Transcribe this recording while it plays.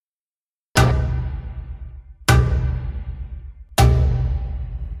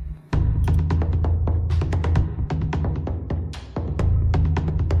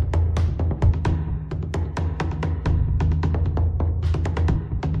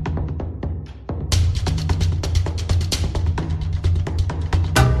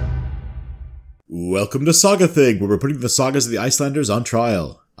Welcome to Saga Thing, where we're putting the sagas of the Icelanders on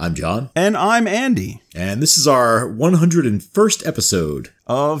trial. I'm John. And I'm Andy. And this is our 101st episode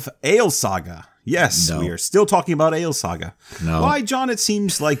Of Ale Saga. Yes, No. we are still talking about Ale Saga. No. Why, John, it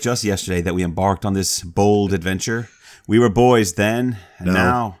seems like just yesterday that we embarked on this bold adventure. We were boys then, and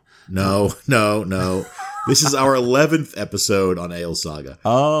now... No. This is our 11th episode on Ale Saga.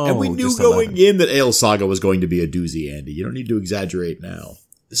 Oh, And we knew just going 11. in that Ale Saga was going to be a doozy, Andy. You don't need to exaggerate now.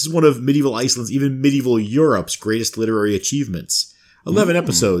 This is one of medieval Iceland's, even medieval Europe's greatest literary achievements. 11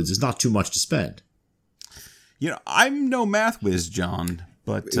 episodes is not too much to spend. You know, I'm no math whiz, John,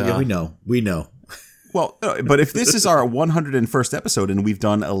 but... Yeah, we know. Well, but if this is our 101st episode and we've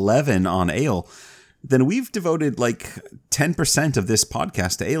done 11 on Ale, then we've devoted like 10% of this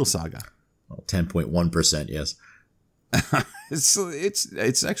podcast to Ale Saga. Well, 10.1%, yes.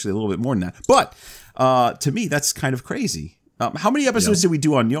 It's actually a little bit more than that. But to me, that's kind of crazy. How many episodes did we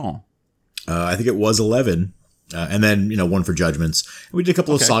do on Njál? I think it was 11. And then, one for judgments. We did a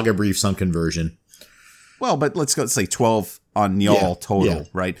couple of Okay. saga briefs on conversion. Well, but let's say 12 on Njál total,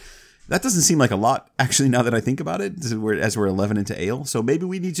 right? That doesn't seem like a lot, actually, now that I think about it, as we're 11 into Ale. So maybe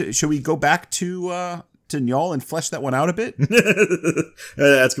we need to, should we go back to Njál and flesh that one out a bit?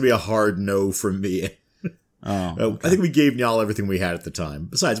 That's going to be a hard no from me. Oh, I think we gave Njál everything we had at the time.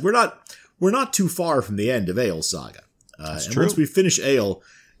 Besides, we're not too far from the end of Ale Saga. That's and true. once we finish Ale,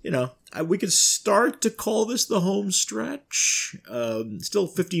 we could start to call this the home stretch. Still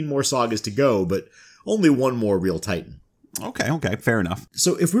 15 more sagas to go, but only one more real Titan. Okay, fair enough.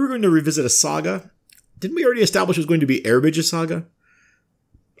 So if we were going to revisit a saga, didn't we already establish it was going to be Eyrbyggja saga?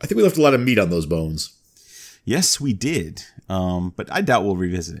 I think we left a lot of meat on those bones. Yes, we did, but I doubt we'll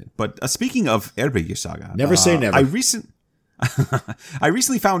revisit it. But speaking of Eyrbyggja saga... Never say never. I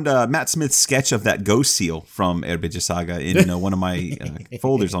recently found Matt Smith's sketch of that ghost seal from Eyrbyggja saga in one of my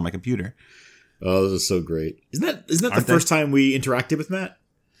folders on my computer. Oh, this is so great. Isn't that the Aren't first time we interacted with Matt?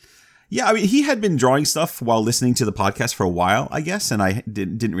 Yeah, I mean, he had been drawing stuff while listening to the podcast for a while, I guess, and I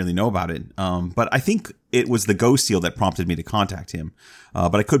didn't really know about it. But I think it was the ghost seal that prompted me to contact him.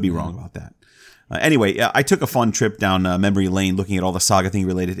 But I could be wrong about that. Anyway, I took a fun trip down memory lane looking at all the Saga Thing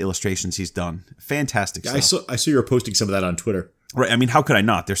related illustrations he's done. Fantastic stuff. I saw you were posting some of that on Twitter. Right, I mean, how could I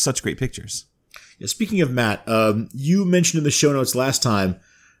not? They're such great pictures. Yeah, speaking of Matt, you mentioned in the show notes last time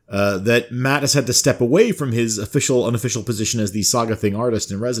that Matt has had to step away from his unofficial position as the Saga Thing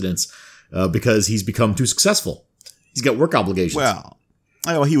artist in residence because he's become too successful. He's got work obligations.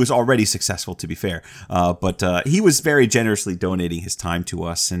 Well, he was already successful, to be fair, but he was very generously donating his time to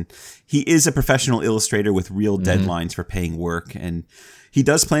us, and he is a professional illustrator with real deadlines for paying work, and he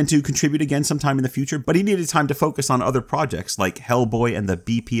does plan to contribute again sometime in the future, but he needed time to focus on other projects like Hellboy and the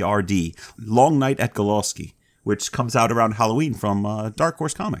BPRD, Long Night at Goloski, which comes out around Halloween from Dark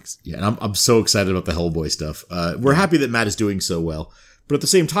Horse Comics. Yeah, and I'm so excited about the Hellboy stuff. We're happy that Matt is doing so well, but at the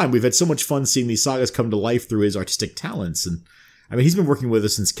same time, we've had so much fun seeing these sagas come to life through his artistic talents, and I mean, he's been working with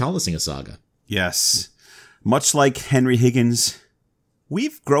us since Countlessing a Saga. Yes. Much like Henry Higgins,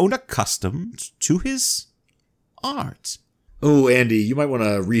 we've grown accustomed to his art. Oh, Andy, you might want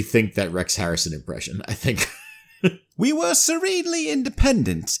to rethink that Rex Harrison impression, I think. We were serenely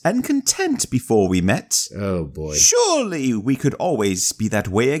independent and content before we met. Oh, boy. Surely we could always be that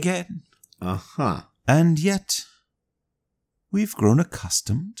way again. Uh-huh. And yet, we've grown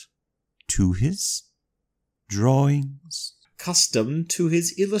accustomed to his drawings. Accustomed to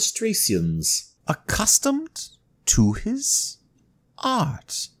his illustrations. Accustomed to his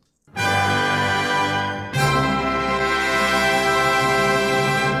art.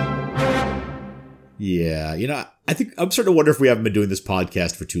 Yeah, I think I'm starting to wonder if we haven't been doing this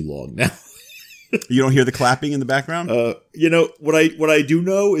podcast for too long now. You don't hear the clapping in the background? What I do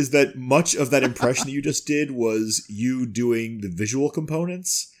know is that much of that impression that you just did was you doing the visual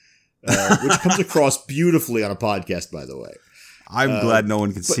components, which comes across beautifully on a podcast, by the way. I'm glad no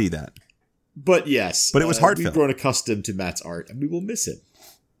one can see that. But yes. But it was heartfelt. We've grown accustomed to Matt's art, and we will miss him.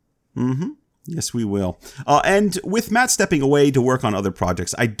 Mm-hmm. Yes, we will. And with Matt stepping away to work on other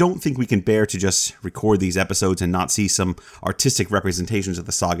projects, I don't think we can bear to just record these episodes and not see some artistic representations of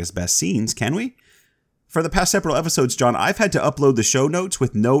the saga's best scenes, can we? For the past several episodes, John, I've had to upload the show notes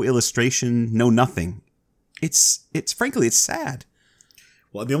with no illustration, no nothing. It's frankly, it's sad.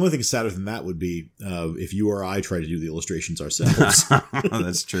 Well, the only thing sadder than that would be if you or I try to do the illustrations ourselves.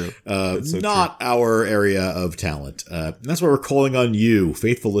 That's true. That's so not true. our area of talent. And that's why we're calling on you,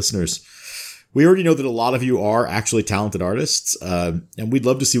 faithful listeners. We already know that a lot of you are actually talented artists, and we'd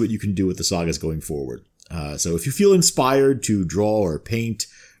love to see what you can do with the sagas going forward. So if you feel inspired to draw or paint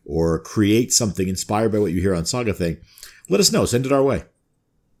or create something inspired by what you hear on Saga Thing, let us know. Send it our way.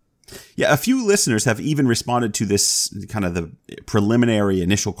 Yeah, a few listeners have even responded to this kind of the preliminary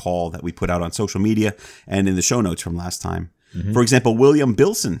initial call that we put out on social media and in the show notes from last time. Mm-hmm. For example, William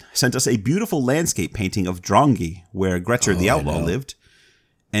Bilson sent us a beautiful landscape painting of Drongi, where Gretcher the Outlaw lived.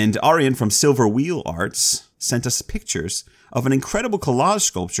 And Arian from Silver Wheel Arts sent us pictures of an incredible collage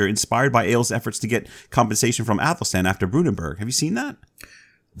sculpture inspired by Egil's efforts to get compensation from Athelstan after Brunanburg. Have you seen that?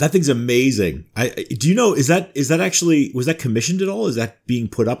 That thing's amazing. Do you know, was that commissioned at all? Is that being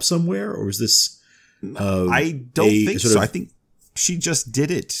put up somewhere, or is this? I don't think so. I think she just did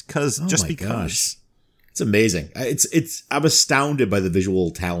it because. Gosh. It's amazing. I'm astounded by the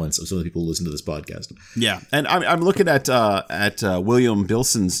visual talents of some of the people who listen to this podcast. Yeah, and I'm looking at William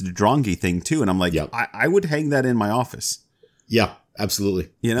Bilson's Drongi thing too, and I'm like, I would hang that in my office. Yeah, absolutely.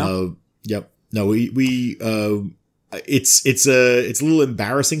 You know. Yep. No, it's a little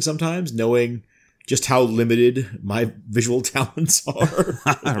embarrassing sometimes knowing just how limited my visual talents are.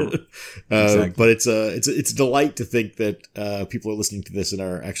 Exactly. But it's a delight to think that people are listening to this and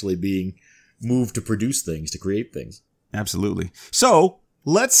are actually being moved to produce things, to create things. Absolutely. So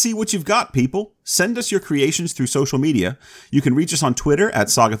let's see what you've got, people. Send us your creations through social media. You can reach us on Twitter at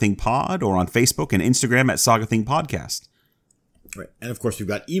SagaThingPod or on Facebook and Instagram at SagaThingPodcast. Right. And of course, we've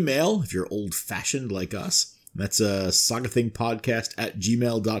got email if you're old-fashioned like us. That's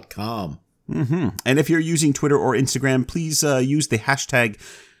SagaThingPodcast@gmail.com. Mm-hmm. And if you're using Twitter or Instagram, please use the hashtag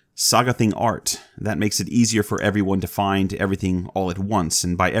SagaThingArt. That makes it easier for everyone to find everything all at once.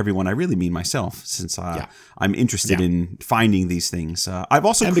 And by everyone, I really mean myself, since I'm interested in finding these things. I've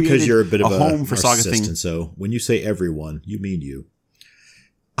also created because you're a bit of a home for SagaThing. And so when you say everyone, you mean you.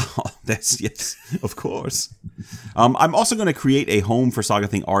 Oh, yes, of course. I'm also going to create a home for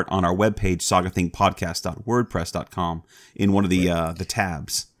SagaThing art on our webpage, sagathingpodcast.wordpress.com, in one of the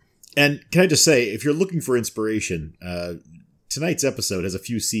tabs. And can I just say, if you're looking for inspiration, tonight's episode has a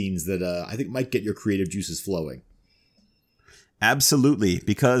few scenes that I think might get your creative juices flowing. Absolutely,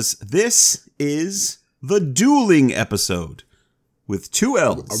 because this is the dueling episode with 2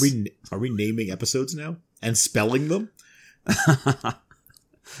 L's. Are we naming episodes now and spelling them?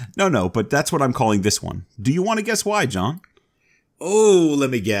 No, but that's what I'm calling this one. Do you want to guess why, John? Oh, let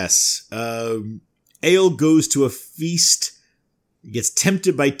me guess. Egil goes to a feast, gets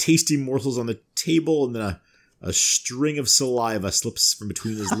tempted by tasty morsels on the table, and then a string of saliva slips from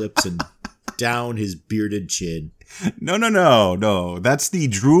between his lips and down his bearded chin. No. That's the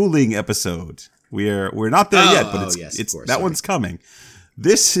drooling episode. We're not there yet, but one's coming.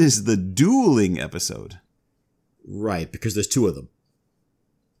 This is the dueling episode. Right, because there's 2 of them.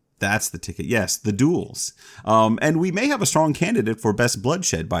 That's the ticket. Yes, the duels. And we may have a strong candidate for best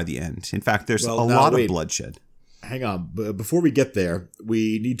bloodshed by the end. In fact, there's a lot of bloodshed. Hang on. Before we get there,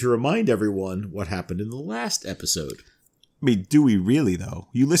 we need to remind everyone what happened in the last episode. I mean, do we really, though?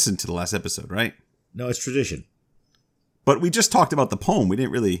 You listened to the last episode, right? No, it's tradition. But we just talked about the poem. We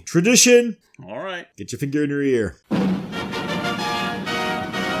didn't really... Tradition! All right. Get your finger in your ear.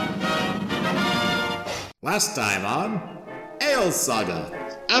 Last time on Egil's Saga.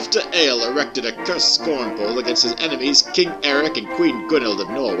 After Egil erected a cursed scorn bowl against his enemies, King Eric and Queen Gunhild of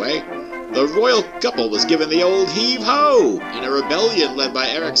Norway, the royal couple was given the old heave-ho in a rebellion led by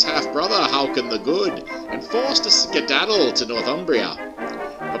Eric's half-brother Haukon the Good, and forced to skedaddle to Northumbria.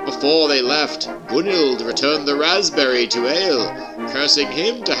 But before they left, Gunhild returned the raspberry to Egil, cursing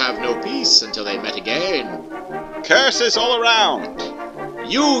him to have no peace until they met again. Curses all around!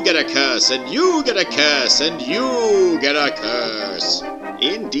 You get a curse, and you get a curse, and you get a curse!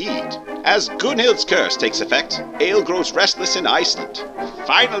 Indeed. As Gunhild's curse takes effect, Egil grows restless in Iceland.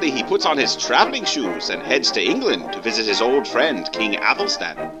 Finally, he puts on his traveling shoes and heads to England to visit his old friend, King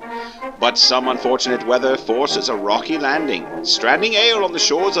Athelstan. But some unfortunate weather forces a rocky landing, stranding Egil on the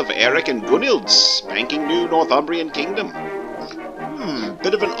shores of Eric and Gunhild's spanking new Northumbrian kingdom.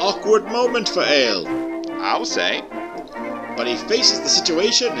 Bit of an awkward moment for Egil, I'll say. But he faces the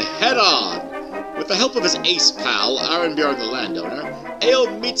situation head on. With the help of his ace pal, Arenbjorn the landowner, Egil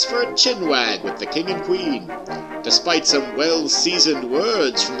meets for a chinwag with the king and queen. Despite some well-seasoned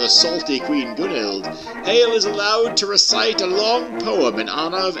words from the salty Queen Gunhild, Egil is allowed to recite a long poem in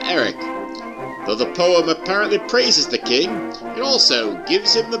honor of Eric. Though the poem apparently praises the king, it also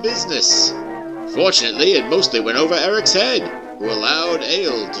gives him the business. Fortunately, it mostly went over Eric's head, who allowed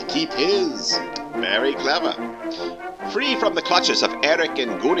Egil to keep his. Very clever. Free from the clutches of Eric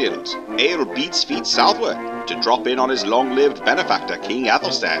and Gunhild, Egil beats feet southward to drop in on his long-lived benefactor, King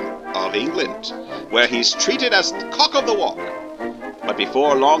Athelstan of England, where he's treated as the cock of the walk. But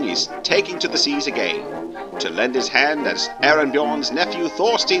before long, he's taking to the seas again to lend his hand as Arenbjorn's nephew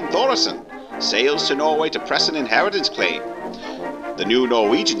Thorstein Thorason sails to Norway to press an inheritance claim. The new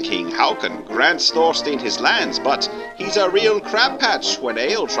Norwegian king, Haakon, grants Thorstein his lands, but he's a real crab patch when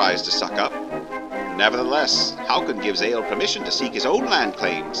Egil tries to suck up. Nevertheless, Haakon gives Egil permission to seek his own land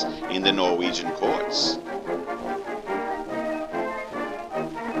claims in the Norwegian courts.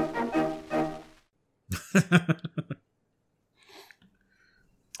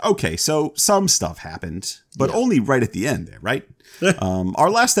 Okay, so some stuff happened, but only right at the end there, right?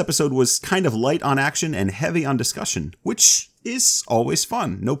 Our last episode was kind of light on action and heavy on discussion, which is always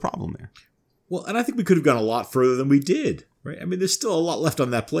fun. No problem there. Well, and I think we could have gone a lot further than we did, right? I mean, there's still a lot left on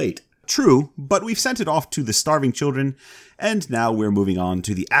that plate. True, but we've sent it off to the starving children, and now we're moving on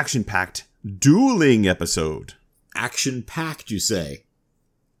to the action-packed dueling episode. Action-packed, you say?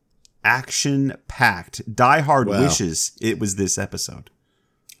 Action-packed. Die Hard wishes it was this episode.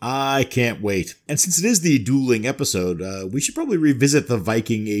 I can't wait. And since it is the dueling episode, we should probably revisit the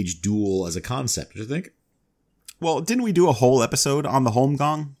Viking Age duel as a concept, don't you think? Well, didn't we do a whole episode on the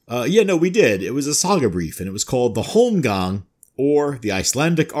Holmgang? Yeah, no, we did. It was a saga brief, and it was called The Holmgang, or The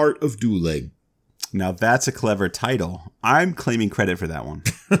Icelandic Art of Dueling. Now, that's a clever title. I'm claiming credit for that one.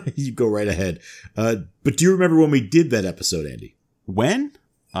 You go right ahead. But do you remember when we did that episode, Andy? When?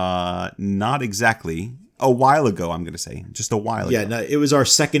 Not exactly. A while ago, I'm going to say. Just a while ago. Yeah, no, it was our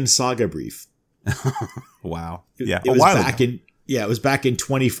second saga brief. Wow. Yeah, it was while back ago. it was back in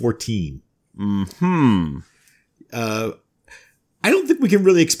 2014. I don't think we can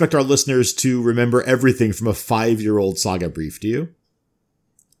really expect our listeners to remember everything from a 5-year-old saga brief, do you?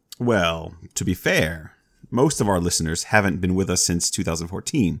 Well, to be fair, most of our listeners haven't been with us since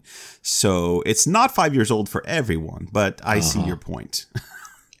 2014. So it's not 5 years old for everyone, but I see your point.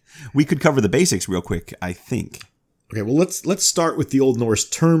 We could cover the basics real quick, I think. Okay, well, let's start with the Old Norse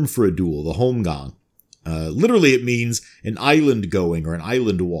term for a duel, the Holmgang. Literally, it means an island going or an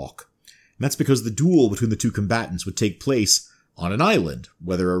island walk. And that's because the duel between the two combatants would take place on an island,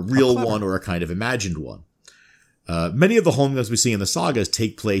 whether a real one or a kind of imagined one. Many of the Holmgangs we see in the sagas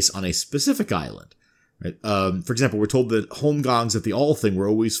take place on a specific island. Right? For example, we're told that Holmgangs at the Althing were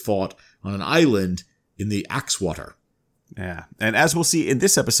always fought on an island in the Axwater. Yeah, and as we'll see in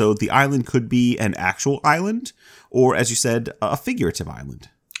this episode, the island could be an actual island, or as you said, a figurative island.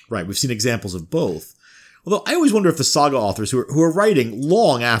 Right, we've seen examples of both. Although I always wonder if the saga authors, who are writing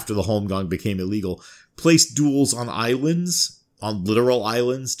long after the Holmgang became illegal, placed duels on islands, on literal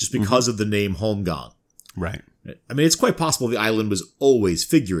islands, just because of the name Holmgang. Right. I mean, it's quite possible the island was always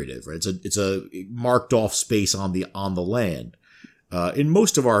figurative, right? It's a marked off space on the land. In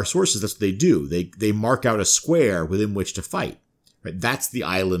most of our sources, that's what they do. They mark out a square within which to fight. Right? That's the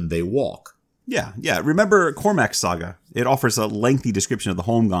island they walk. Yeah. Remember Cormac's saga? It offers a lengthy description of the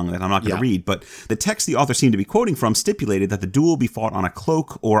Holmgang that I'm not going to read, but the text the author seemed to be quoting from stipulated that the duel be fought on a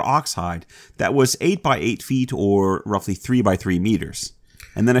cloak or oxhide that was 8 by 8 feet or roughly 3 by 3 meters.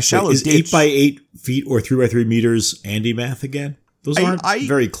 And then a shallow is ditch. 8 by 8 feet or 3 by 3 meters Andy math again? Those aren't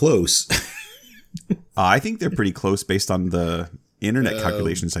very close. I think they're pretty close based on the internet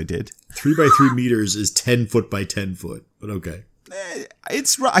calculations I did. 3 by 3 meters is 10 foot by 10 foot, but okay. I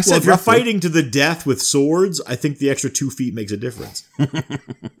said if you're roughly. fighting to the death with swords, I think the extra 2 feet makes a difference.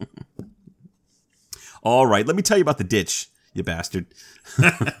 All right, let me tell you about the ditch, you bastard.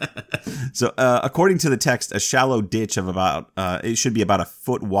 So, according to the text, a shallow ditch of about, it should be about a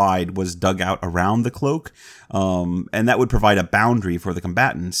foot wide, was dug out around the cloak, and that would provide a boundary for the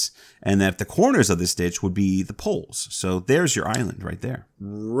combatants, and that the corners of this ditch would be the poles. So there's your island right there.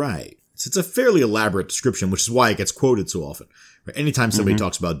 Right. So it's a fairly elaborate description, which is why it gets quoted so often. Right? Anytime somebody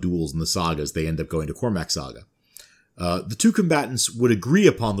talks about duels in the sagas, they end up going to Cormac's saga. The two combatants would agree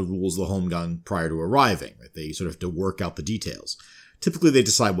upon the rules of the Holmgang prior to arriving. Right? They sort of have to work out the details. Typically, they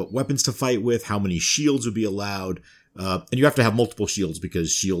decide what weapons to fight with, how many shields would be allowed, and you have to have multiple shields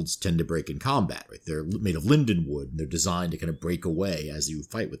because shields tend to break in combat. Right? They're made of linden wood, and they're designed to kind of break away as you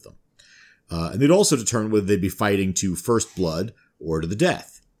fight with them. And they'd also determine whether they'd be fighting to first blood or to the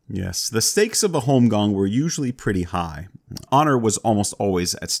death. Yes, the stakes of the Holmgang were usually pretty high. Honor was almost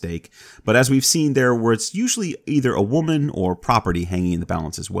always at stake, but as we've seen, there was usually either a woman or property hanging in the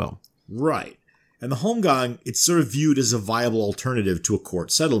balance as well. Right. And the Holmgang, it's sort of viewed as a viable alternative to a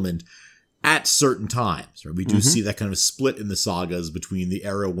court settlement at certain times. Right? We do see that kind of split in the sagas between the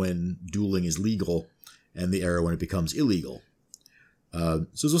era when dueling is legal and the era when it becomes illegal. So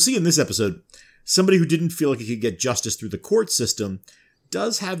as we'll see in this episode, somebody who didn't feel like he could get justice through the court system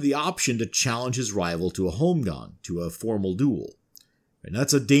does have the option to challenge his rival to a Holmgang, to a formal duel. And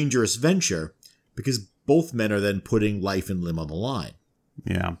that's a dangerous venture because both men are then putting life and limb on the line.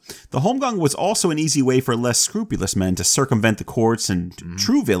 Yeah. The Holmgang was also an easy way for less scrupulous men to circumvent the courts, and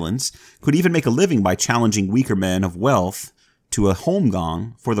true villains could even make a living by challenging weaker men of wealth to a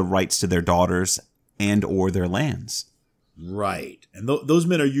holmgang for the rights to their daughters and or their lands. Right. And those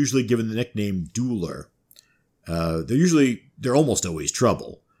men are usually given the nickname Dueler. They're almost always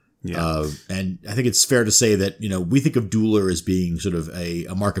trouble. Yeah. And I think it's fair to say that, we think of Dueler as being sort of a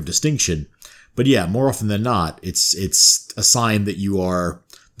mark of distinction. But yeah, more often than not, it's a sign that you are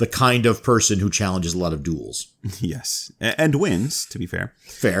the kind of person who challenges a lot of duels. Yes. And wins, to be fair.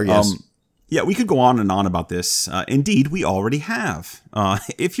 Fair, yes. Yeah, we could go on and on about this. Indeed, we already have.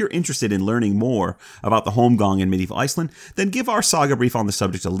 If you're interested in learning more about the holmgang in medieval Iceland, then give our saga brief on the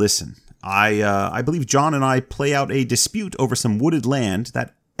subject a listen. I believe John and I play out a dispute over some wooded land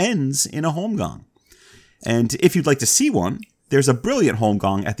that ends in a holmgang. And if you'd like to see one, there's a brilliant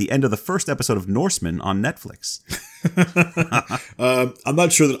holmgang at the end of the first episode of Norseman on Netflix. I'm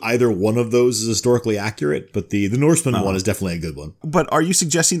not sure that either one of those is historically accurate, but the Norseman one is definitely a good one. But are you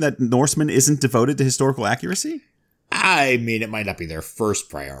suggesting that Norseman isn't devoted to historical accuracy? I mean, it might not be their first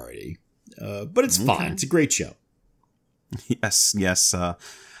priority, but it's fine. It's a great show. Yes.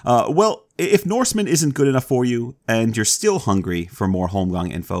 Well, if Norseman isn't good enough for you and you're still hungry for more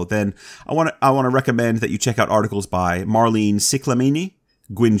holmgang info, then I want to recommend that you check out articles by Marlene Siklamini,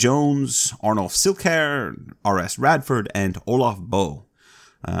 Gwyn Jones, Arnulf Silkhair, R.S. Radford, and Olaf Boe.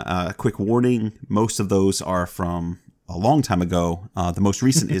 A quick warning, most of those are from a long time ago. The most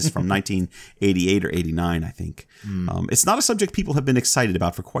recent is from 1988 or 89, I think. It's not a subject people have been excited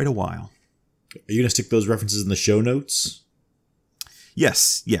about for quite a while. Are you going to stick those references in the show notes?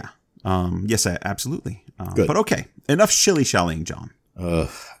 Yes, yeah. Yes, absolutely. Good. But okay, enough shilly-shallying, John. Are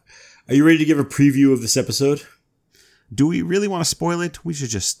you ready to give a preview of this episode? Do we really want to spoil it? We should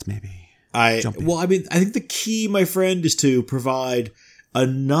just maybe jump in. Well, I mean, I think the key, my friend, is to provide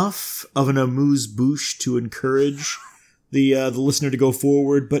enough of an amuse-bouche to encourage the listener to go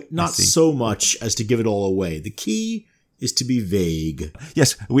forward, but not so much as to give it all away. The key is to be vague.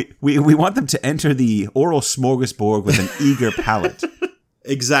 Yes, we want them to enter the oral smorgasbord with an eager palate.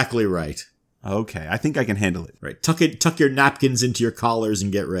 Exactly right. Okay, I think I can handle it. Right. Tuck your napkins into your collars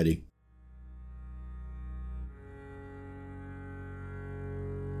and get ready.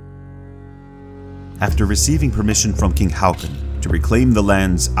 After receiving permission from King Haakon to reclaim the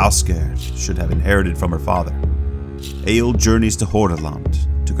lands Asgerd should have inherited from her father, Egil journeys to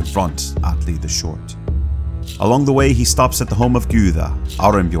Hordaland to confront Atli the Short. Along the way, he stops at the home of Gyða,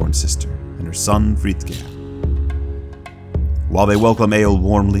 Arinbjorn's sister, and her son Frithger. While they welcome Egil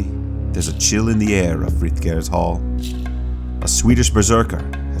warmly, there's a chill in the air of Frithger's hall. A Swedish berserker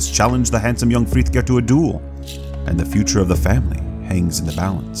has challenged the handsome young Frithger to a duel, and the future of the family hangs in the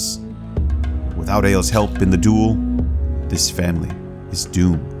balance. Without Egil's help in the duel, this family is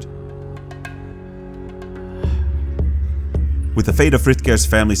doomed. With the fate of Frithger's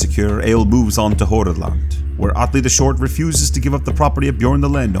family secure, Egil moves on to Hordaland, where Atli the Short refuses to give up the property of Bjorn the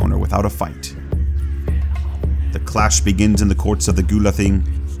landowner without a fight. The clash begins in the courts of the Gulathing,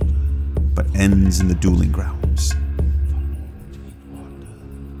 but ends in the dueling grounds.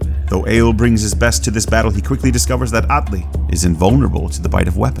 Though Egil brings his best to this battle, he quickly discovers that Atli is invulnerable to the bite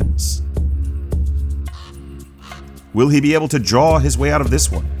of weapons. Will he be able to draw his way out of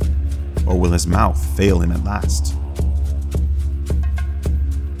this one? Or will his mouth fail him at last?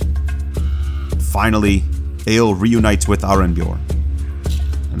 Finally, Egil reunites with Arinbjorn.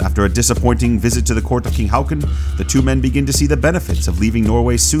 And after a disappointing visit to the court of King Haakon, the two men begin to see the benefits of leaving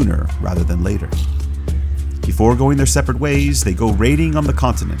Norway sooner rather than later. Before going their separate ways, they go raiding on the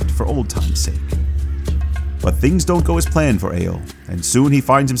continent for old time's sake. But things don't go as planned for Egil, and soon he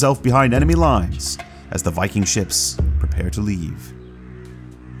finds himself behind enemy lines as the Viking ships prepare to leave.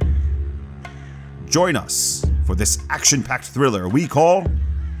 Join us for this action-packed thriller we call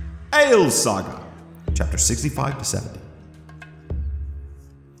Egil's Saga, Chapter 65 to 70.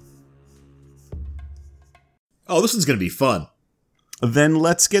 Oh, this one's going to be fun. Then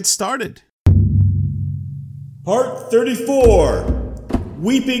let's get started. Part 34,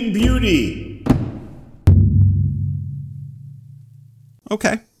 Weeping Beauty.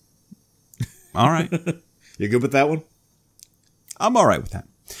 Okay. All right. You good with that one? I'm all right with that.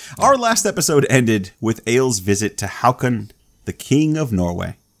 Our last episode ended with Egil's visit to Haakon, the King of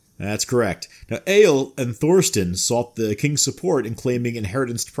Norway. That's correct. Now, Egil and Thorstein sought the king's support in claiming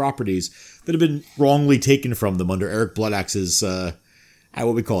inheritance properties that had been wrongly taken from them under Eric Bloodaxe's,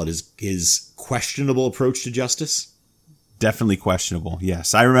 what we call it, his questionable approach to justice. Definitely questionable,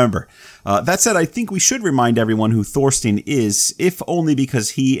 yes, I remember. That said, I think we should remind everyone who Thorstein is, if only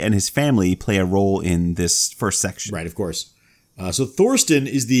because he and his family play a role in this first section. Right, of course. So Thorstein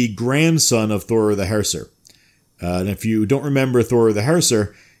is the grandson of Thor the Herser. And if you don't remember Thor the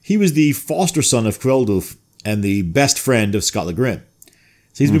Herser, he was the foster son of Kveldulf, and the best friend of Scott Pilgrim.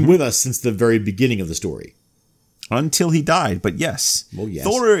 So he's been with us since the very beginning of the story. Until he died, but yes. Well, yes.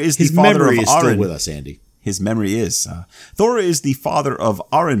 Thora is the His father memory of is still Aron. with us, Andy. His memory is. Thora is the father of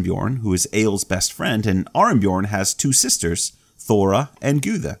Arinbjorn, who is Egil's best friend, and Arinbjorn has two sisters, Thora and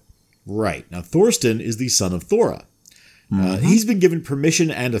Gutha. Right. Now, Thorsten is the son of Thora. He's been given permission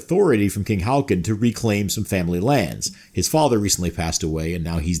and authority from King Haakon to reclaim some family lands. His father recently passed away, and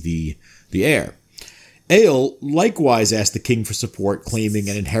now he's the heir. Egil likewise asked the king for support, claiming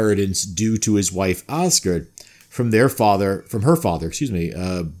an inheritance due to his wife Asgerd from her father,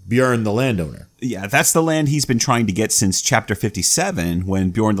 Bjorn the landowner. Yeah, that's the land he's been trying to get since chapter 57,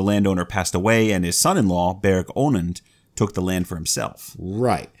 when Bjorn the landowner passed away and his son-in-law, Berg Onund, took the land for himself.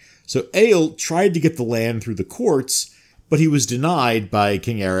 Right. So Egil tried to get the land through the courts, but he was denied by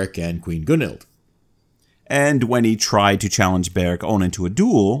King Eric and Queen Gunhild. And when he tried to challenge Berg Onund to a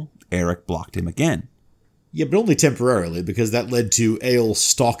duel, Eric blocked him again. Yeah, but only temporarily, because that led to Egil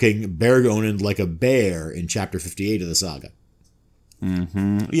stalking Berg Onund like a bear in chapter 58 of the saga.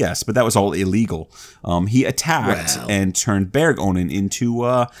 Yes, but that was all illegal. He attacked and turned Berg Onund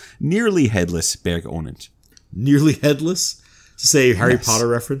into nearly headless Berg Onund. Nearly headless? To say Harry Potter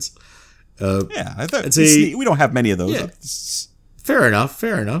reference? Yeah, I thought we don't have many of those. Yeah. Fair enough.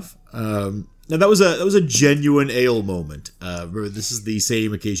 Now that was a genuine Egil moment. Remember, this is the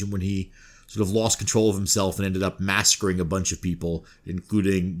same occasion when he sort of lost control of himself and ended up massacring a bunch of people,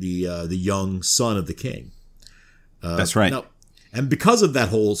 including the young son of the king. That's right. Now, and because of that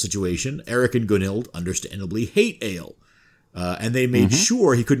whole situation, Eric and Gunhild understandably hate Egil, and they made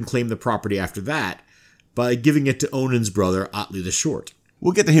sure he couldn't claim the property after that by giving it to Onund's brother Atli the Short.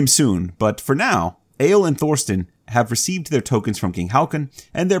 We'll get to him soon, but for now, Egil and Thorsten have received their tokens from King Haakon,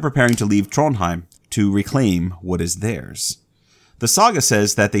 and they're preparing to leave Trondheim to reclaim what is theirs. The saga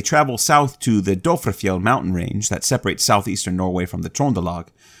says that they travel south to the Dofrefjell mountain range that separates southeastern Norway from the Trondelag.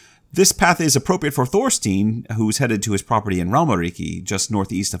 This path is appropriate for Thorstein, who's headed to his property in Raumariki, just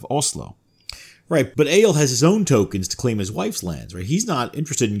northeast of Oslo. Right, but Egil has his own tokens to claim his wife's lands, right? He's not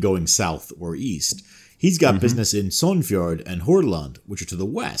interested in going south or east. He's got business in Sonfjord and Hordaland, which are to the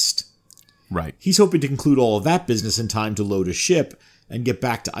west. Right. He's hoping to conclude all of that business in time to load a ship and get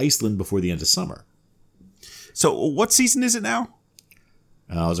back to Iceland before the end of summer. So what season is it now?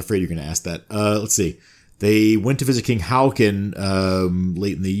 I was afraid you were going to ask that. Let's see. They went to visit King Haakon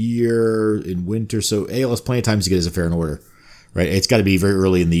late in the year, in winter, so Egil has plenty of time to get his affair in order. Right? It's got to be very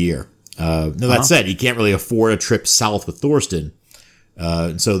early in the year. That said, he can't really afford a trip south with Thorsten.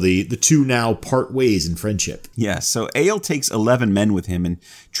 So the two now part ways in friendship. Yeah, so Egil takes 11 men with him and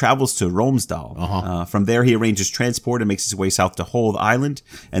travels to Romsdal. From there, he arranges transport and makes his way south to Hold Island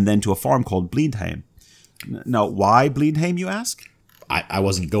and then to a farm called Blindheim. Now, why Blindheim, you ask? I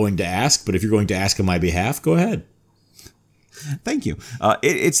wasn't going to ask, but if you're going to ask on my behalf, go ahead. Thank you.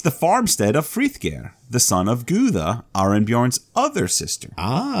 It's the farmstead of Frithger, the son of Gutha, Arinbjorn's other sister.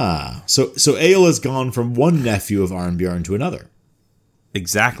 So Egil has gone from one nephew of Arinbjorn to another.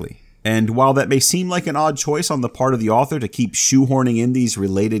 Exactly. And while that may seem like an odd choice on the part of the author to keep shoehorning in these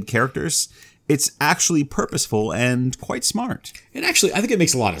related characters, it's actually purposeful and quite smart. And actually, I think it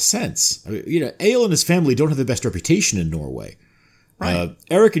makes a lot of sense. I mean, Egil and his family don't have the best reputation in Norway. Right.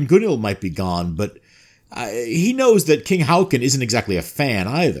 Eric and Gunhild might be gone, but he knows that King Haakon isn't exactly a fan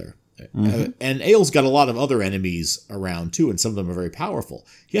either. And Egil's got a lot of other enemies around too, and some of them are very powerful.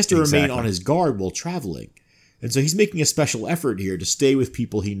 He has to remain on his guard while traveling. And so he's making a special effort here to stay with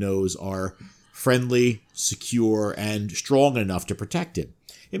people he knows are friendly, secure, and strong enough to protect him.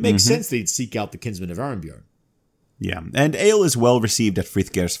 It makes sense that he'd seek out the kinsmen of Arinbjorn. Yeah, and Egil is well received at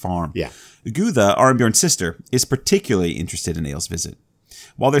Frithger's farm. Yeah. Gutha, Arinbjorn's sister, is particularly interested in Egil's visit.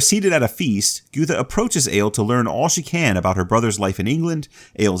 While they're seated at a feast, Gutha approaches Egil to learn all she can about her brother's life in England,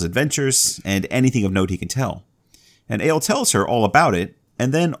 Egil's adventures, and anything of note he can tell. And Egil tells her all about it,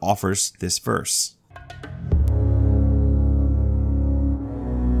 and then offers this verse.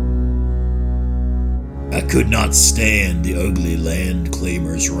 I could not stand the ugly land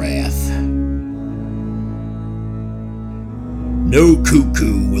claimer's wrath. No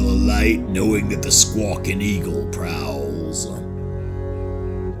cuckoo will alight knowing that the squawking eagle prowls.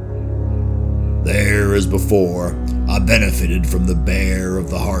 There, as before, I benefited from the bear of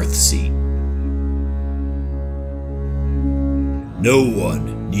the hearth seat. No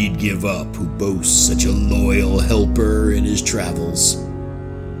one need give up who boasts such a loyal helper in his travels.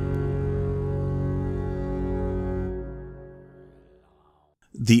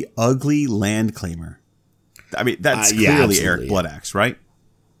 The ugly land claimer. I mean, that's clearly Eric Bloodaxe, right?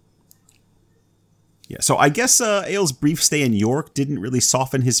 Yeah, so I guess Egil's brief stay in York didn't really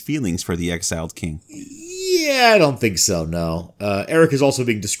soften his feelings for the exiled king. Yeah, I don't think so, no. Eric is also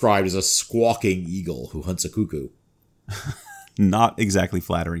being described as a squawking eagle who hunts a cuckoo. Not exactly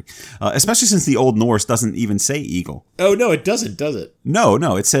flattering, especially since the Old Norse doesn't even say eagle. Oh, no, it doesn't, does it? No,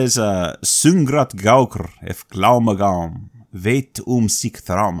 it says Sungrat gaukr if glaumagam vet sik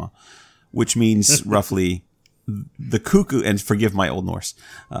thrama, which means roughly the cuckoo, and forgive my Old Norse,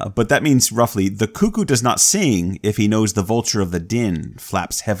 but that means roughly the cuckoo does not sing if he knows the vulture of the din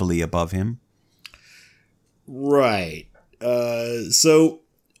flaps heavily above him. Right.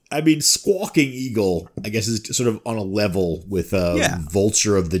 Squawking eagle, I guess, is sort of on a level with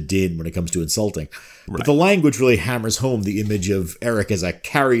vulture of the din when it comes to insulting. Right. But the language really hammers home the image of Eric as a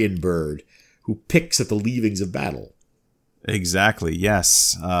carrion bird who picks at the leavings of battle. He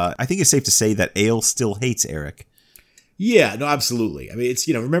yes. I think it's safe to say that Egil still hates Eric. Yeah, no, absolutely. I mean, it's,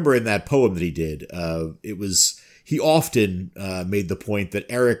 remember in that poem that he did, he often made the point that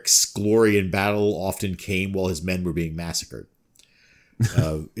Eric's glory in battle often came while his men were being massacred.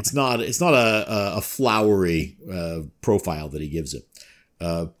 It's not a flowery profile that he gives it.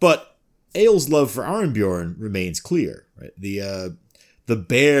 But Egil's love for Arnbjorn remains clear. Right? The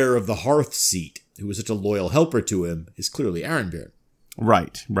bear of the hearth seat, who was such a loyal helper to him, is clearly Arnbjorn.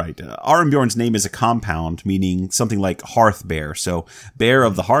 Right. Arnbjorn's name is a compound, meaning something like hearth bear. So bear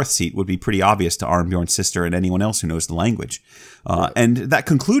of the hearth seat would be pretty obvious to Arnbjorn's sister and anyone else who knows the language. And that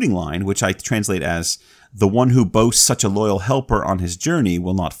concluding line, which I translate as, the one who boasts such a loyal helper on his journey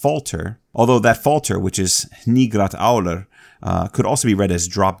will not falter. Although that falter, which is Hnigrat Auler, could also be read as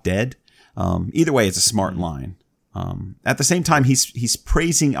drop dead. Either way, it's a smart line. At the same time, he's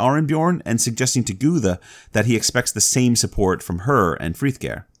praising Arnbjorn and suggesting to Gutha that he expects the same support from her and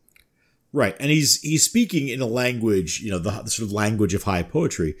Frithger. Right, and he's speaking in a language, the sort of language of high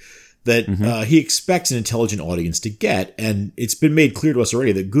poetry that he expects an intelligent audience to get, and it's been made clear to us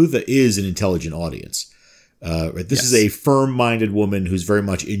already that Gutha is an intelligent audience. This is a firm-minded woman who's very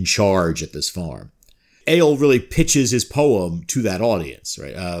much in charge at this farm. Egil really pitches his poem to that audience,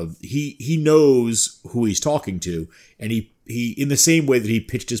 right? He knows who he's talking to, and he in the same way that he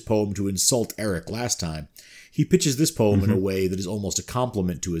pitched his poem to insult Eric last time, he pitches this poem in a way that is almost a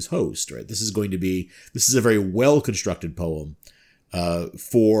compliment to his host, right? This is a very well-constructed poem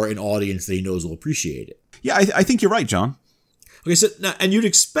for an audience that he knows will appreciate it. Yeah, I think you're right, John. Okay, so now, and you'd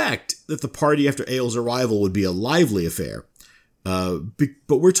expect that the party after Egil's arrival would be a lively affair.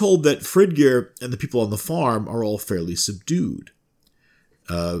 But we're told that Frithger and the people on the farm are all fairly subdued.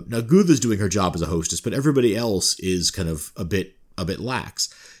 Now Gutha's doing her job as a hostess, but everybody else is kind of a bit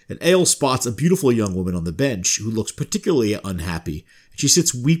lax. And Egil spots a beautiful young woman on the bench who looks particularly unhappy. She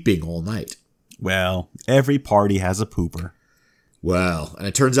sits weeping all night. Well, every party has a pooper. Well, and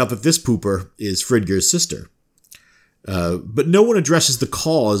it turns out that this pooper is Frithger's sister. But no one addresses the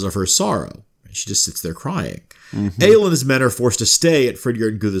cause of her sorrow. She just sits there crying. Egil and his men are forced to stay at Frithger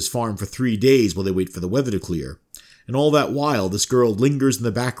and Gutha's farm for 3 days while they wait for the weather to clear. And all that while, this girl lingers in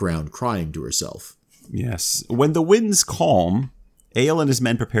the background, crying to herself. Yes. When the winds calm, Egil and his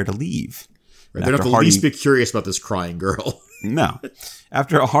men prepare to leave. Right, they're not the least bit curious about this crying girl. No.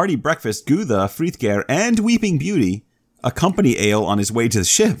 After a hearty breakfast, Gutha, Frithger, and Weeping Beauty accompany Egil on his way to the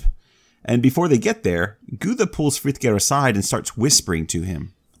ship. And before they get there, Gutha pulls Frithger aside and starts whispering to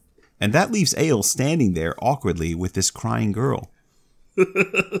him. And that leaves Egil standing there awkwardly with this crying girl.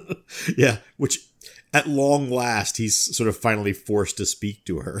 Yeah, which at long last, he's sort of finally forced to speak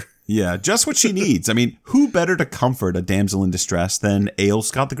to her. Yeah, just what she needs. I mean, who better to comfort a damsel in distress than Egil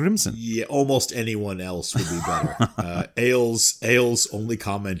Skallagrimsson? Yeah, almost anyone else would be better. Egil's only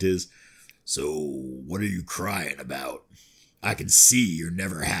comment is, "So, what are you crying about? I can see you're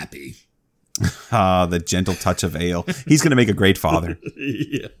never happy." Ah, the gentle touch of Egil. He's going to make a great father.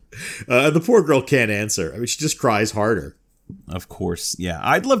 Yeah. The poor girl can't answer. I mean, she just cries harder. Of course, yeah.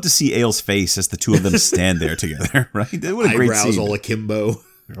 I'd love to see Egil's face as the two of them stand there together, right? What a great scene. Eyebrows all akimbo.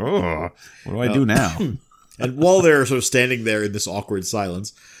 Oh, what do I do now? And while they're sort of standing there in this awkward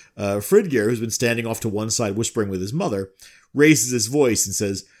silence, Frithger, who's been standing off to one side whispering with his mother, raises his voice and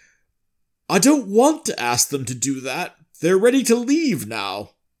says, "I don't want to ask them to do that. They're ready to leave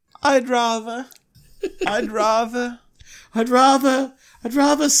now. I'd rather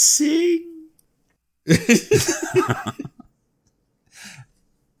sing."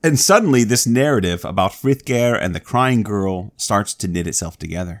 And suddenly, this narrative about Frithger and the crying girl starts to knit itself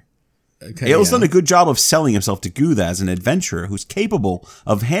together. Okay, Egil's done a good job of selling himself to Gutha as an adventurer who's capable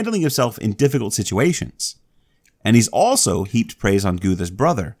of handling himself in difficult situations. And he's also heaped praise on Gutha's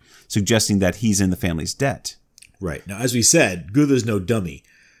brother, suggesting that he's in the family's debt. Right. Now, as we said, Gutha's no dummy.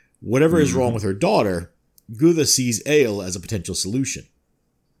 Whatever is wrong with her daughter, Gutha sees Egil as a potential solution.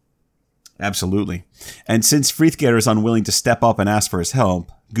 Absolutely. And since Frithger is unwilling to step up and ask for his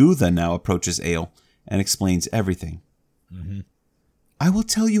help, Gutha now approaches Egil and explains everything. Mm-hmm. I will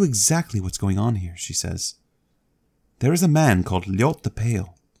tell you exactly what's going on here, she says. There is a man called Ljot the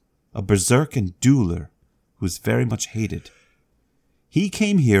Pale, a berserk and dueler who is very much hated. He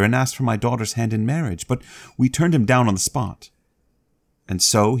came here and asked for my daughter's hand in marriage, but we turned him down on the spot. And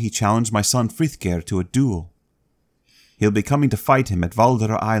so he challenged my son Frithger to a duel. He'll be coming to fight him at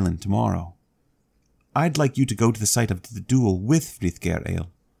Valdera Island tomorrow. I'd like you to go to the site of the duel with Frithger, Egil.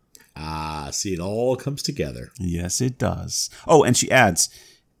 Ah, see, it all comes together. Yes, it does. Oh, and she adds,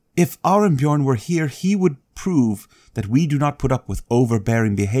 if Arnbjorn were here, he would prove that we do not put up with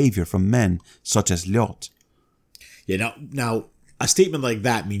overbearing behavior from men such as Ljot. Yeah, now a statement like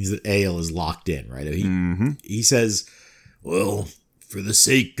that means that Egil is locked in, right? He says, well, for the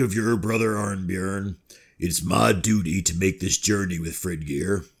sake of your brother Arnbjorn, it's my duty to make this journey with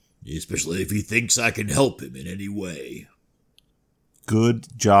Frithger, especially if he thinks I can help him in any way.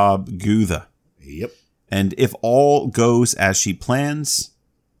 Good job, Gutha. Yep. And if all goes as she plans,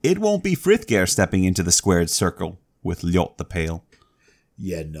 it won't be Frithger stepping into the squared circle with Ljot the Pale.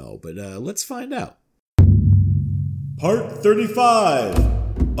 Yeah, no, but let's find out. Part 35.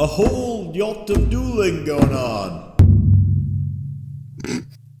 A whole yacht of dueling going on.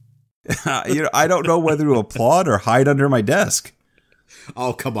 I don't know whether to applaud or hide under my desk.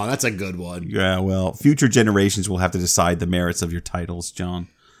 Oh, come on. That's a good one. Yeah, well, future generations will have to decide the merits of your titles, John.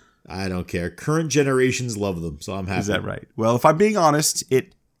 I don't care. Current generations love them, so I'm happy. Is that right? Well, if I'm being honest,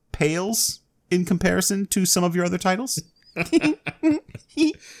 it pales in comparison to some of your other titles.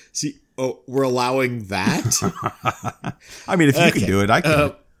 See, we're allowing that? I mean, if you can do it, I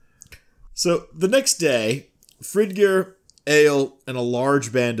can. So the next day, Frithger, Egil, and a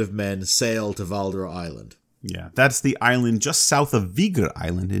large band of men sail to Valdera Island. Yeah, that's the island just south of Vigr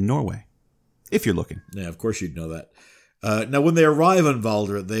Island in Norway, if you're looking. Yeah, of course you'd know that. Now, when they arrive on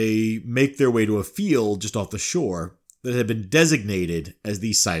Valdera, they make their way to a field just off the shore that had been designated as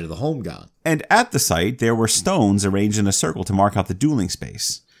the site of the Holmgang. And at the site, there were stones arranged in a circle to mark out the dueling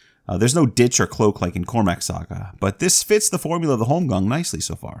space. There's no ditch or cloak like in Cormac Saga, but this fits the formula of the Holmgang nicely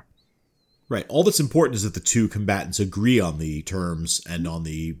so far. Right. All that's important is that the two combatants agree on the terms and on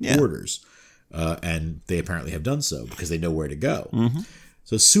the borders. And they apparently have done so because they know where to go. Mm-hmm.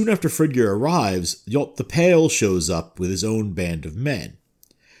 So soon after Frithger arrives, Ljot the Pale shows up with his own band of men.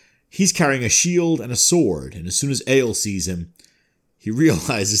 He's carrying a shield and a sword, and as soon as Egil sees him, he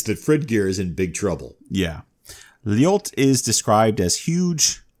realizes that Frithger is in big trouble. Yeah. Ljot is described as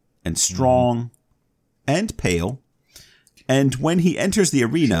huge and strong and pale, and when he enters the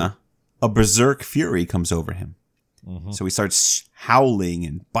arena, a berserk fury comes over him. Mm-hmm. So he starts howling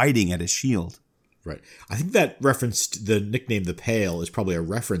and biting at his shield. Right. I think that reference to the nickname the Pale is probably a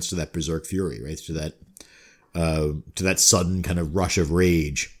reference to that berserk fury, right? To that sudden kind of rush of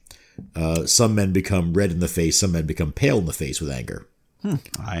rage. Some men become red in the face, some men become pale in the face with anger.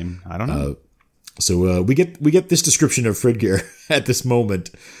 I don't know. So we get this description of Frithger at this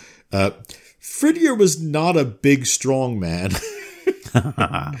moment. Frithger was not a big, strong man.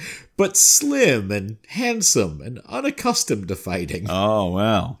 But slim and handsome and unaccustomed to fighting. Oh,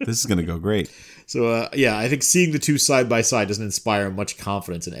 well, this is going to go great. So, I think seeing the two side by side doesn't inspire much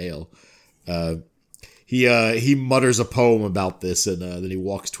confidence in Egil. He mutters a poem about this, and then he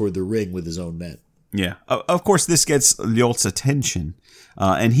walks toward the ring with his own men. Yeah. Of course, this gets Ljot's attention,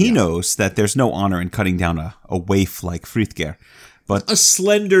 and he knows that there's no honor in cutting down a waif like Frithger. But a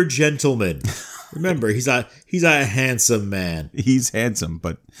slender gentleman. Remember, he's a handsome man. He's handsome,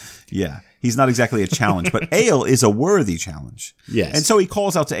 but yeah, he's not exactly a challenge. But Egil is a worthy challenge. Yes. And so he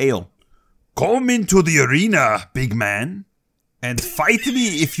calls out to Egil, "Come into the arena, big man, and fight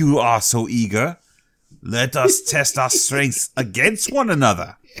me if you are so eager. Let us test our strengths against one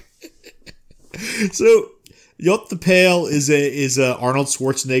another." So, Ljot the Pale is Arnold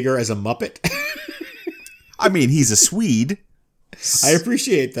Schwarzenegger as a Muppet. I mean, he's a Swede. I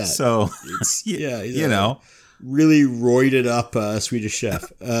appreciate that. So, he's really roided up Swedish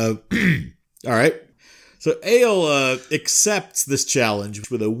chef. All right. So Egil accepts this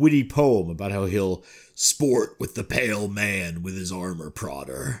challenge with a witty poem about how he'll sport with the pale man with his armor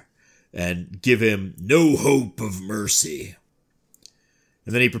prodder and give him no hope of mercy.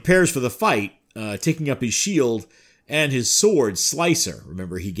 And then he prepares for the fight, taking up his shield and his sword, Slicer.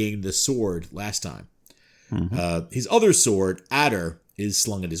 Remember, he gained the sword last time. Mm-hmm. His other sword, Adder, is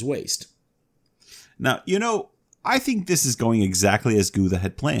slung at his waist. Now, I think this is going exactly as Gutha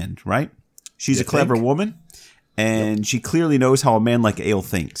had planned, right? She's a clever woman, and she clearly knows how a man like Egil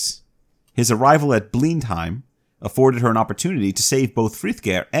thinks. His arrival at Blindheim afforded her an opportunity to save both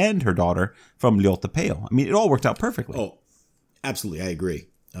Frithger and her daughter from Ljot the Pale. I mean, it all worked out perfectly. Oh, absolutely, I agree.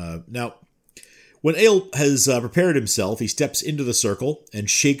 Now, when Egil has prepared himself, he steps into the circle and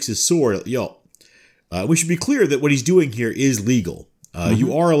shakes his sword at Ljot. We should be clear that what he's doing here is legal.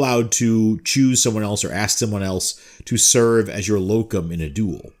 You are allowed to choose someone else or ask someone else to serve as your locum in a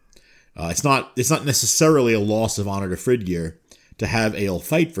duel. It's not necessarily a loss of honor to Frithger to have Egil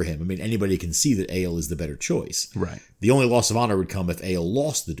fight for him. I mean, anybody can see that Egil is the better choice. Right. The only loss of honor would come if Egil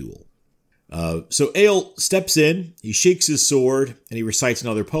lost the duel. So Egil steps in, he shakes his sword, and he recites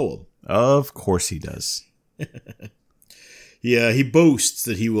another poem. Of course he does. He boasts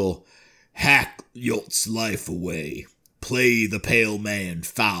that he will hack Ljot's life away, play the pale man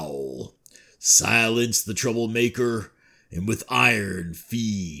foul, silence the troublemaker, and with iron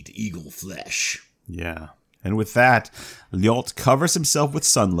feed eagle flesh. Yeah. And with that, Ljot covers himself with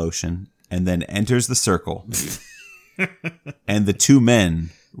sun lotion and then enters the circle. And the two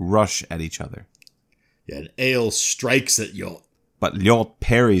men rush at each other. Yeah, and Egil strikes at Ljot. But Ljot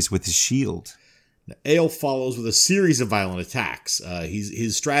parries with his shield. Now, Egil follows with a series of violent attacks.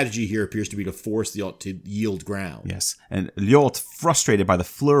 His strategy here appears to be to force Ljot to yield ground. Yes, and Ljot, frustrated by the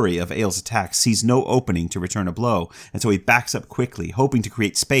flurry of Egil's attacks, sees no opening to return a blow, and so he backs up quickly, hoping to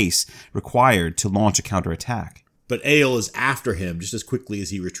create space required to launch a counterattack. But Egil is after him just as quickly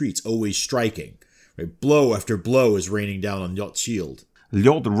as he retreats, always striking. Right? Blow after blow is raining down on Ljot's shield.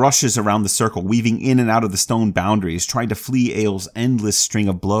 Ljot rushes around the circle, weaving in and out of the stone boundaries, trying to flee Egil's endless string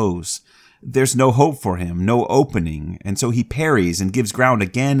of blows. There's no hope for him, no opening, and so he parries and gives ground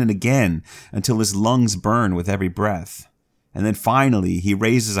again and again until his lungs burn with every breath. And then finally he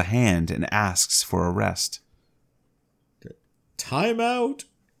raises a hand and asks for a rest. Timeout?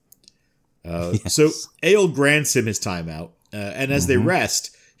 Yes. So Egil grants him his timeout, and as they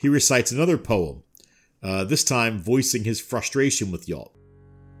rest, he recites another poem, this time voicing his frustration with Ljot.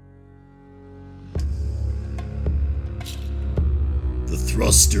 The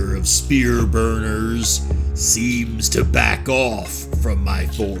thruster of spear burners seems to back off from my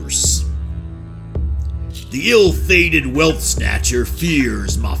force. The ill-fated wealth snatcher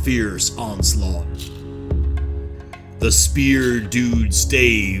fears my fierce onslaught. The spear-dewed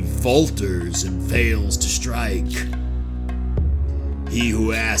stave falters and fails to strike. He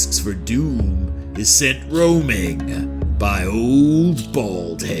who asks for doom is sent roaming by old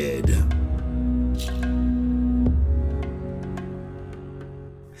Baldhead.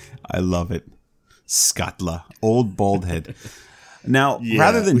 I love it. Skatla, old Baldhead. Now,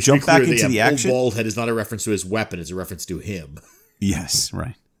 rather than jump back into the action... Old Baldhead is not a reference to his weapon, it's a reference to him. Yes,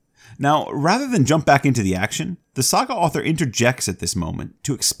 right. Now, rather than jump back into the action, the saga author interjects at this moment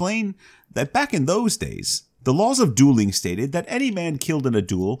to explain that back in those days, the laws of dueling stated that any man killed in a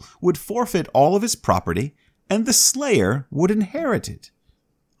duel would forfeit all of his property, and the slayer would inherit it.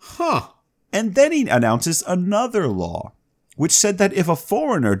 Huh. And then he announces another law, which said that if a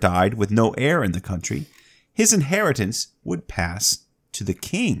foreigner died with no heir in the country, his inheritance would pass to the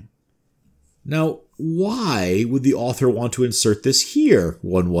king. Now, why would the author want to insert this here,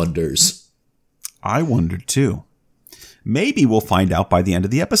 one wonders? I wondered too. Maybe we'll find out by the end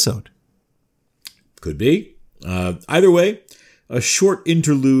of the episode. Could be. Either way, a short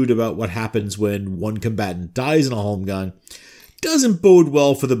interlude about what happens when one combatant dies in a holmgang doesn't bode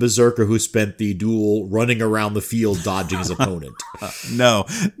well for the berserker who spent the duel running around the field dodging his opponent. No,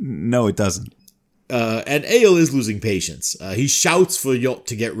 it doesn't. And Egil is losing patience. He shouts for Ljot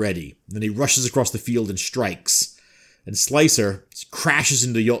to get ready. Then he rushes across the field and strikes. And Slicer crashes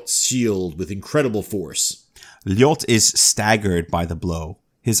into Ljot's shield with incredible force. Ljot is staggered by the blow.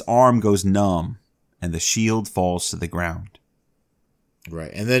 His arm goes numb, and the shield falls to the ground.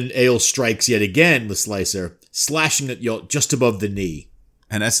 Right, and then Egil strikes yet again with Slicer, slashing at Ljot just above the knee.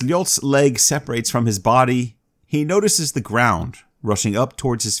 And as Ljot's leg separates from his body, he notices the ground rushing up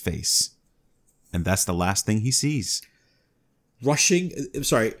towards his face. And that's the last thing he sees.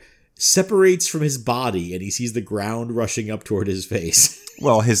 Separates from his body, and he sees the ground rushing up toward his face.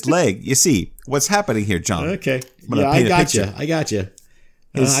 Well, his leg, you see, what's happening here, John? Okay, I got you.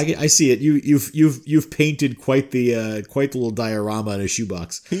 I see it. You've painted quite the little diorama in a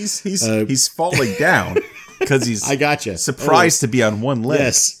shoebox. He's falling down because he's I got you. Surprised to be on one leg.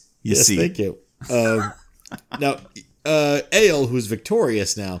 Yes, see. Thank you. Now, Egil, who's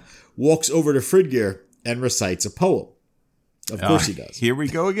victorious now, walks over to Frithger and recites a poem. Of course he does. Here we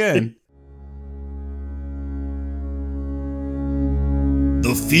go again.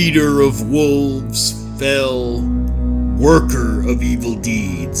 The feeder of wolves fell, worker of evil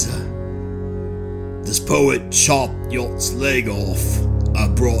deeds. This poet chopped Ljot's leg off. I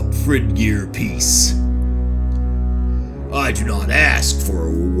brought Frithger peace. I do not ask for a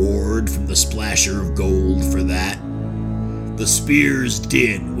reward from the splasher of gold for that. The spear's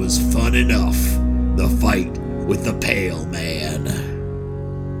din was fun enough, the fight with the pale man.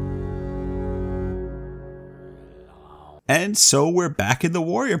 And so we're back in the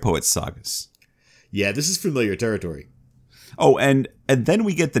Warrior Poet sagas. Yeah, this is familiar territory. Oh, and then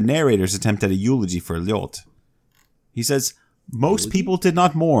we get the narrator's attempt at a eulogy for Ljot. He says, most people did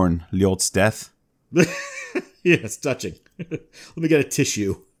not mourn Ljot's death. Yeah, it's touching. Let me get a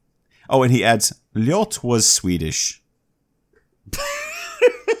tissue. Oh, and he adds, Ljot was Swedish.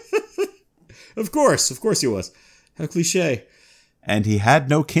 Of course he was. How cliche. And he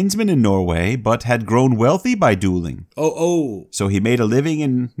had no kinsman in Norway, but had grown wealthy by dueling. Oh. So he made a living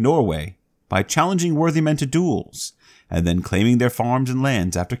in Norway by challenging worthy men to duels, and then claiming their farms and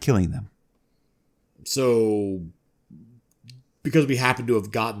lands after killing them. So, because we happen to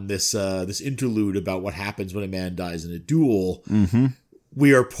have gotten this interlude about what happens when a man dies in a duel,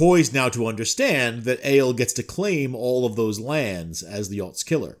 we are poised now to understand that Egil gets to claim all of those lands as the Jot's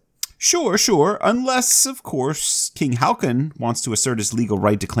killer. Sure, unless, of course, King Haakon wants to assert his legal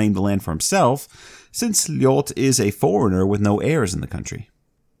right to claim the land for himself, since Ljot is a foreigner with no heirs in the country.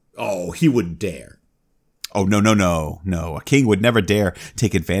 Oh, he wouldn't dare. Oh, no. A king would never dare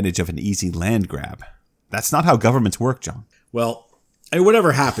take advantage of an easy land grab. That's not how governments work, John. Well,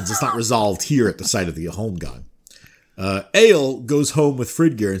 whatever happens, it's not resolved here at the site of the Holmgang. Egil goes home with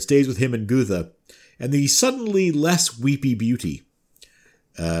Fridgir and stays with him and Gutha, and the suddenly less weepy beauty.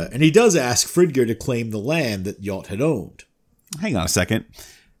 And he does ask Fridgir to claim the land that Jot had owned. Hang on a second.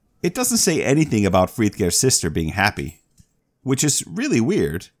 It doesn't say anything about Fridgir's sister being happy, which is really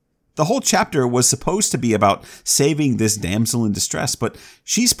weird. The whole chapter was supposed to be about saving this damsel in distress, but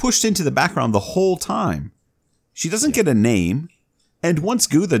she's pushed into the background the whole time. She doesn't get a name, and once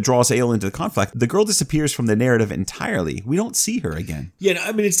Gutha draws Egil into the conflict, the girl disappears from the narrative entirely. We don't see her again. Yeah,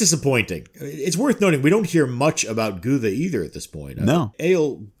 I mean, it's disappointing. It's worth noting we don't hear much about Gutha either at this point. No.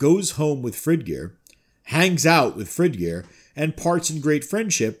 Egil goes home with Fridgir, hangs out with Fridgir, and parts in great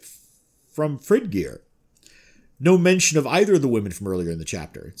friendship from Fridgir. No mention of either of the women from earlier in the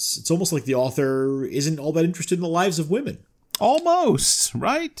chapter. It's almost like the author isn't all that interested in the lives of women. Almost,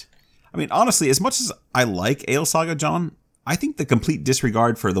 right? I mean, honestly, as much as I like Egil Saga, John, I think the complete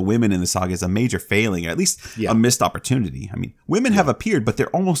disregard for the women in the saga is a major failing, or at least a missed opportunity. I mean, women have appeared, but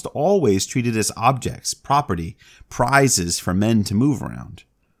they're almost always treated as objects, property, prizes for men to move around.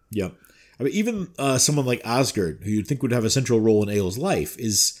 Yeah. I mean, even someone like Asgerd, who you'd think would have a central role in Egil's life,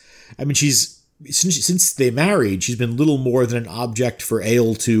 since they married, she's been little more than an object for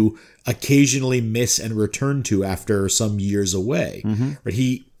Egil to occasionally miss and return to after some years away. But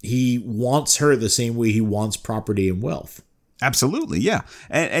he wants her the same way he wants property and wealth. Absolutely, yeah.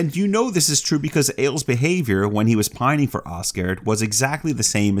 And you know this is true because Egil's behavior when he was pining for Asgerd was exactly the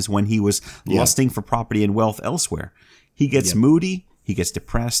same as when he was lusting for property and wealth elsewhere. He gets moody, he gets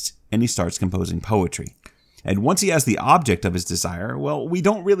depressed, and he starts composing poetry. And once he has the object of his desire, well, we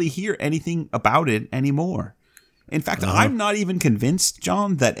don't really hear anything about it anymore. In fact, I'm not even convinced,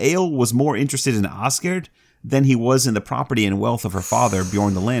 John, that Egil was more interested in Asgerd than he was in the property and wealth of her father,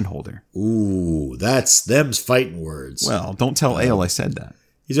 Bjorn the Landholder. Ooh, that's them's fighting words. Well, don't tell Egil I said that.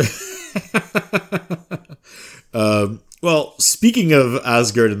 Well, speaking of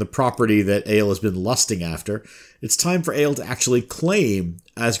Asgerd and the property that Egil has been lusting after, it's time for Egil to actually claim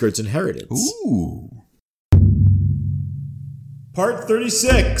Asgerd's inheritance. Ooh. Part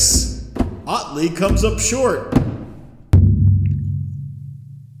 36. Otley comes up short.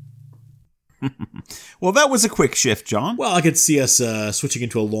 Well, that was a quick shift, John. Well, I could see us switching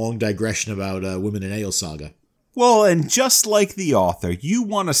into a long digression about women in Egil Saga. Well, and just like the author, you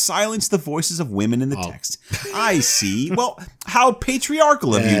want to silence the voices of women in the text. I see. Well, how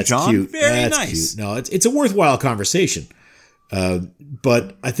patriarchal of you, John. Cute. Very That's nice. Cute. No, it's a worthwhile conversation.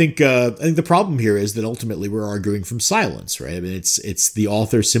 But I think the problem here is that ultimately we're arguing from silence, right? I mean, it's the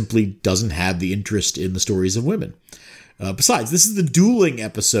author simply doesn't have the interest in the stories of women. Besides, this is the dueling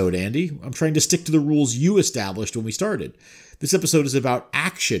episode, Andy. I'm trying to stick to the rules you established when we started. This episode is about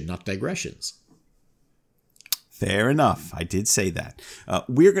action, not digressions. Fair enough. I did say that.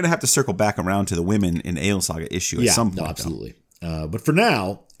 We're going to have to circle back around to the women in Egil Saga issue at some point. No, absolutely. But for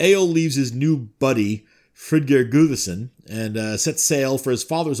now, Egil leaves his new buddy, Fridgir Guthason, and sets sail for his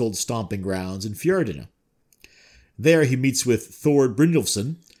father's old stomping grounds in Fjordina. There he meets with Thord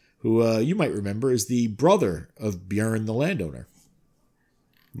Brynjolfsson, who you might remember is the brother of Bjorn the landowner.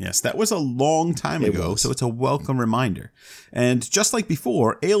 Yes, that was a long time ago, was. so it's a welcome reminder. And just like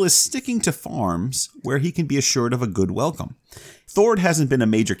before, Egil is sticking to farms where he can be assured of a good welcome. Thord hasn't been a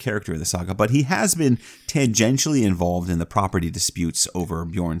major character in the saga, but he has been tangentially involved in the property disputes over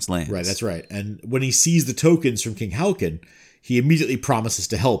Bjorn's lands. Right, that's right. And when he sees the tokens from King Haakon, he immediately promises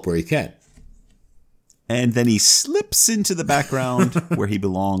to help where he can. And then he slips into the background where he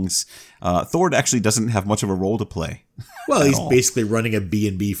belongs. Thord actually doesn't have much of a role to play. Well, he's basically running a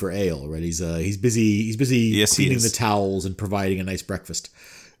B&B for Egil, right? He's busy cleaning the towels and providing a nice breakfast.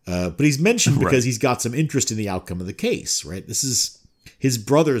 But he's mentioned because he's got some interest in the outcome of the case, right? This is his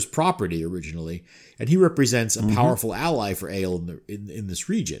brother's property originally, and he represents a powerful ally for Egil in this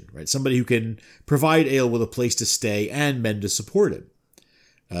region, right? Somebody who can provide Egil with a place to stay and men to support him.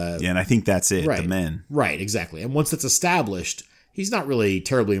 And I think that's it, the men. Right, exactly. And once that's established, he's not really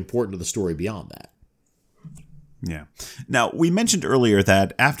terribly important to the story beyond that. Yeah. Now, we mentioned earlier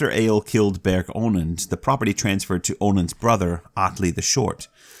that after Egil killed Berg Onund, the property transferred to Onund's brother, Atli the Short.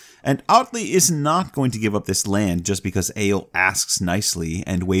 And Atli is not going to give up this land just because Egil asks nicely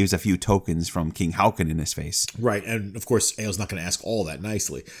and waves a few tokens from King Haakon in his face. Right, and of course, Egil's not going to ask all that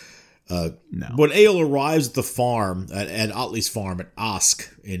nicely. No. When Egil arrives at the farm, at Atli's farm at Ask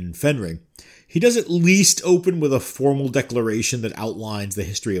in Fenring, he does at least open with a formal declaration that outlines the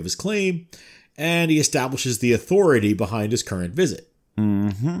history of his claim, and he establishes the authority behind his current visit.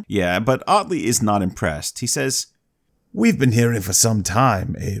 Yeah, but Atli is not impressed. He says, "We've been hearing for some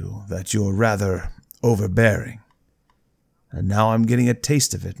time, Egil, that you're rather overbearing. And now I'm getting a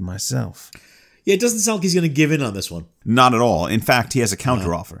taste of it myself." Yeah, it doesn't sound like he's going to give in on this one. Not at all. In fact, he has a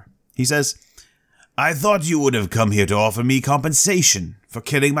counteroffer. He says, "I thought you would have come here to offer me compensation for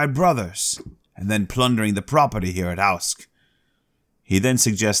killing my brothers and then plundering the property here at Ausk." He then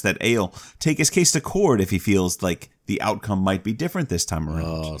suggests that Egil take his case to court if he feels like the outcome might be different this time around.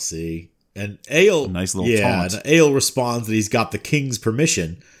 Oh, see. And Egil... Nice little taunt. And Egil responds that he's got the king's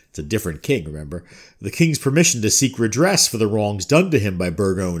permission. It's a different king, remember? The king's permission to seek redress for the wrongs done to him by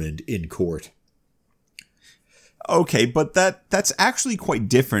Berg Onund in court. Okay, but that's actually quite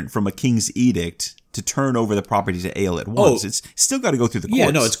different from a king's edict to turn over the property to Egil at once. It's still got to go through the courts.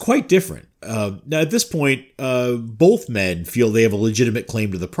 Yeah, no, it's quite different. Now, at this point, both men feel they have a legitimate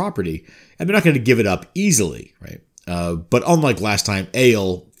claim to the property, and they're not going to give it up easily, right? But unlike last time,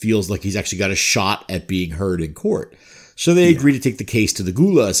 Egil feels like he's actually got a shot at being heard in court. So they agree to take the case to the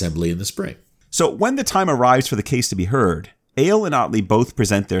Gula Assembly in the spring. So when the time arrives for the case to be heard, Egil and Atli both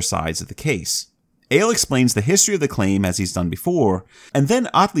present their sides of the case. Egil explains the history of the claim as he's done before, and then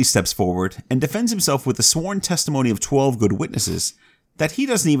Atli steps forward and defends himself with the sworn testimony of 12 good witnesses that he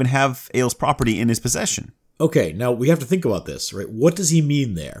doesn't even have Egil's property in his possession. Okay, now we have to think about this, right? What does he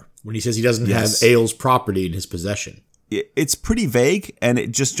mean there when he says he doesn't have Egil's property in his possession? It's pretty vague, and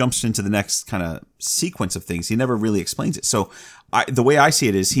it just jumps into the next kind of sequence of things. He never really explains it. So the way I see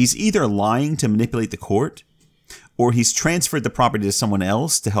it is he's either lying to manipulate the court, or he's transferred the property to someone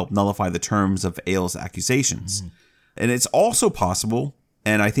else to help nullify the terms of Egil's accusations. And it's also possible,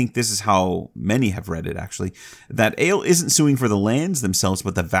 and I think this is how many have read it actually, that Egil isn't suing for the lands themselves,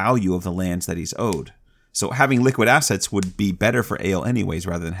 but the value of the lands that he's owed. So having liquid assets would be better for Egil anyways,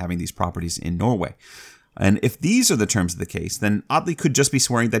 rather than having these properties in Norway. And if these are the terms of the case, then Atli could just be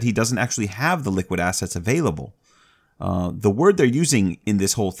swearing that he doesn't actually have the liquid assets available. The word they're using in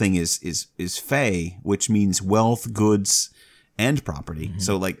this whole thing is fey, which means wealth, goods, and property.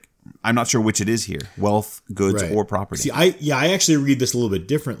 So, like, I'm not sure which it is here: wealth, goods, or property. See, I actually read this a little bit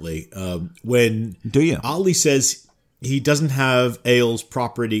differently. When Atli says he doesn't have Egil's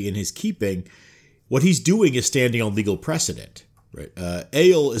property in his keeping, what he's doing is standing on legal precedent. Right,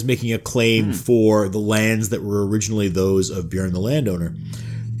 Egil is making a claim for the lands that were originally those of Bjorn the landowner,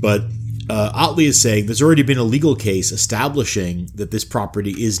 but Atli is saying there's already been a legal case establishing that this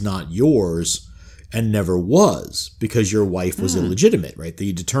property is not yours and never was because your wife was illegitimate, right?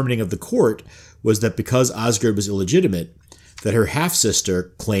 The determining of the court was that because Asgerd was illegitimate, that her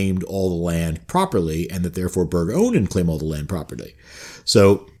half-sister claimed all the land properly and that therefore Berg Onund claimed all the land properly.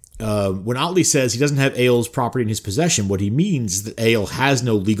 So when Atli says he doesn't have Egil's property in his possession, what he means is that Egil has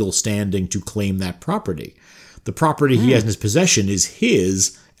no legal standing to claim that property. The property he has in his possession is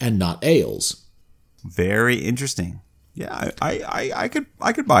his and not Egil's. Very interesting. Yeah, I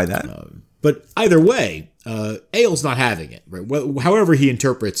could buy that. But either way, Egil's not having it. Right? Well, however he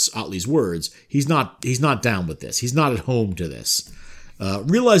interprets Atli's words, he's not down with this. He's not at home to this.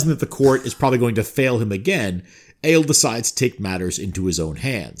 Realizing that the court is probably going to fail him again, Egil decides to take matters into his own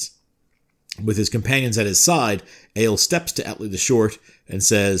hands. With his companions at his side, Egil steps to Atli the Short and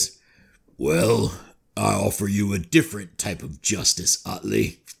says, "Well, I offer you a different type of justice,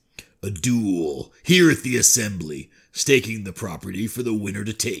 Otley. A duel, here at the assembly, staking the property for the winner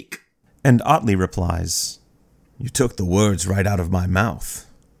to take. And Otley replies, "You took the words right out of my mouth.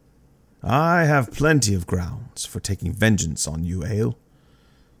 I have plenty of grounds for taking vengeance on you, Ale.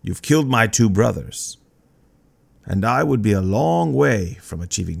 You've killed my 2 brothers, and I would be a long way from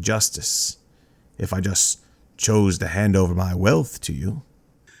achieving justice if I just chose to hand over my wealth to you."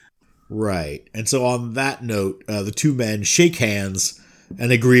 Right. And so on that note, the 2 men shake hands and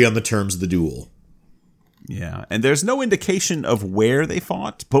agree on the terms of the duel. Yeah, and there's no indication of where they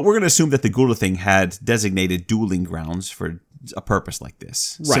fought, but we're going to assume that the Gulathing had designated dueling grounds for a purpose like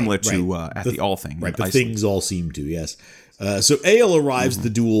this, similar to at the Althing. Right, the things all seem to, yes. So Ale arrives at the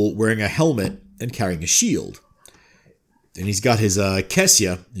duel wearing a helmet and carrying a shield. And he's got his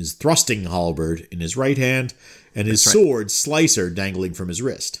Kessia, his thrusting halberd, in his right hand, and his sword, Slicer, dangling from his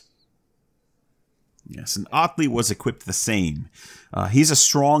wrist. Yes, and Otley was equipped the same. He's a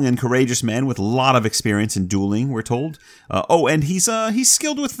strong and courageous man with a lot of experience in dueling, we're told. And he's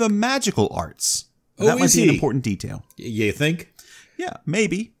skilled with the magical arts. That might be an important detail. You think? Yeah,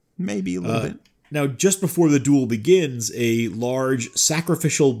 maybe a little bit. Now, just before the duel begins, a large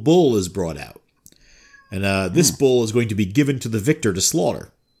sacrificial bull is brought out. And this bull is going to be given to the victor to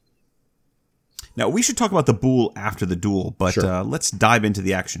slaughter. Now, we should talk about the bull after the duel, but let's dive into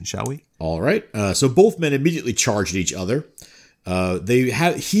the action, shall we? All right. So both men immediately charge at each other. They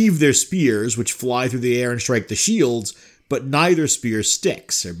heave their spears, which fly through the air and strike the shields, but neither spear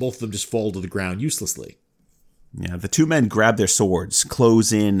sticks, or both of them just fall to the ground uselessly. Yeah, the 2 men grab their swords,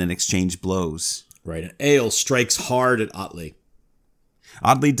 close in, and exchange blows. Right, and Ale strikes hard at Otley.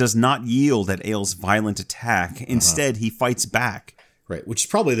 Otley does not yield at Ale's violent attack. Instead, he fights back. Right, which is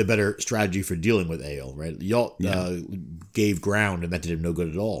probably the better strategy for dealing with Ale, right? Y'all gave ground, and that did him no good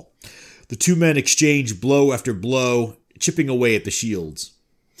at all. The 2 men exchange blow after blow, chipping away at the shields.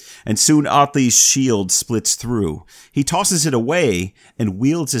 And soon Otley's shield splits through. He tosses it away and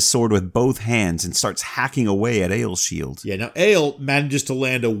wields his sword with both hands and starts hacking away at Ale's shield. Yeah, now Ale manages to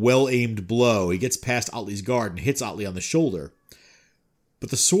land a well-aimed blow. He gets past Otley's guard and hits Otley on the shoulder. But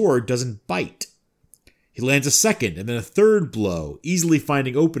the sword doesn't bite. He lands a second and then a third blow, easily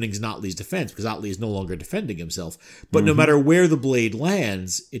finding openings in Otley's defense because Otley is no longer defending himself. But no matter where the blade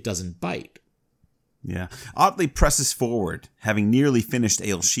lands, it doesn't bite. Yeah. Otley presses forward, having nearly finished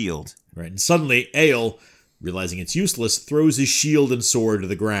Ale's shield. Right, and suddenly Ale, realizing it's useless, throws his shield and sword to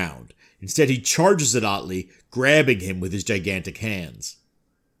the ground. Instead, he charges at Otley, grabbing him with his gigantic hands.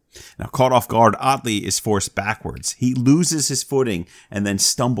 Now, caught off guard, Otley is forced backwards. He loses his footing and then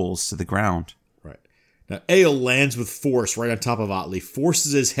stumbles to the ground. Right. Now, Ale lands with force right on top of Otley,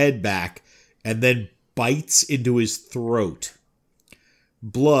 forces his head back, and then bites into his throat.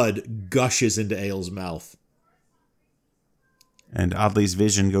 Blood gushes into Ale's mouth. And Otley's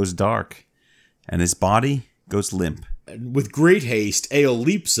vision goes dark, and his body goes limp. And with great haste, Ale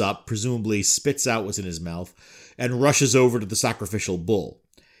leaps up, presumably spits out what's in his mouth, and rushes over to the sacrificial bull.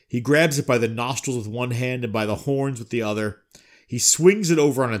 He grabs it by the nostrils with one hand and by the horns with the other. He swings it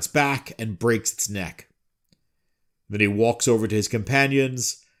over on its back and breaks its neck. Then he walks over to his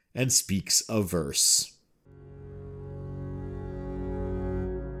companions and speaks a verse.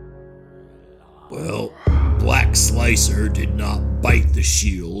 Well, Black Slicer did not bite the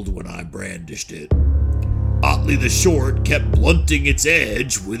shield when I brandished it. Otley the Short kept blunting its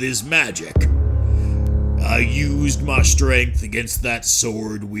edge with his magic. I used my strength against that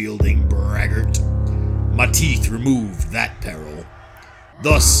sword-wielding braggart. My teeth removed that peril.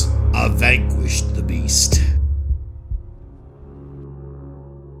 Thus, I vanquished the beast.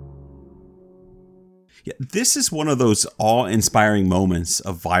 Yeah, this is one of those awe-inspiring moments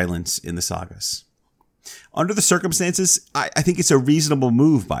of violence in the sagas. Under the circumstances, I think it's a reasonable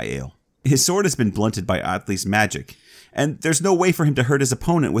move by Ale. His sword has been blunted by Otley's magic, and there's no way for him to hurt his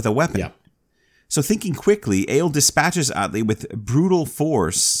opponent with a weapon. Yep. So thinking quickly, Ale dispatches Otley with brutal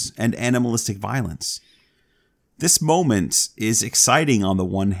force and animalistic violence. This moment is exciting on the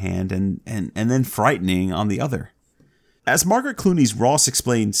one hand and then frightening on the other. As Margaret Clooney's Ross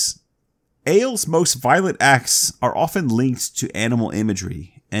explains, Ale's most violent acts are often linked to animal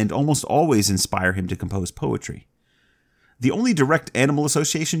imagery and almost always inspire him to compose poetry. The only direct animal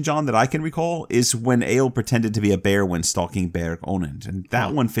association, John, that I can recall is when Ale pretended to be a bear when stalking Berg Onund, and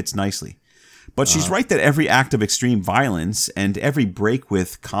that one fits nicely. But she's right that every act of extreme violence and every break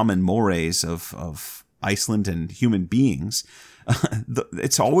with common mores of Iceland and human beings,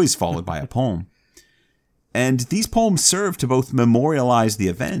 it's always followed by a poem. And these poems serve to both memorialize the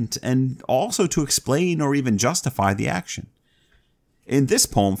event and also to explain or even justify the action. In this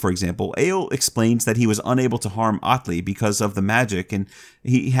poem, for example, Egil explains that he was unable to harm Atli because of the magic, and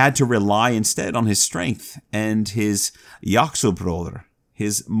he had to rely instead on his strength and his Jaksobroder,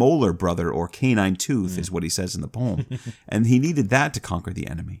 his molar brother or canine tooth, is what he says in the poem. And he needed that to conquer the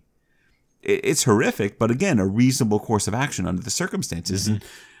enemy. It's horrific, but again, a reasonable course of action under the circumstances. And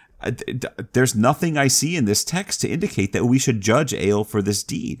there's nothing I see in this text to indicate that we should judge Egil for this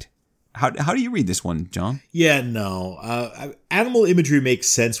deed. How do you read this one, John? Yeah, no. Animal imagery makes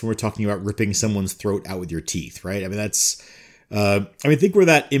sense when we're talking about ripping someone's throat out with your teeth, right? I mean, think where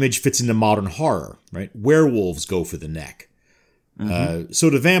that image fits into modern horror, right? Werewolves go for the neck. So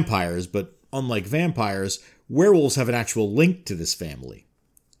do vampires, but unlike vampires, werewolves have an actual link to this family.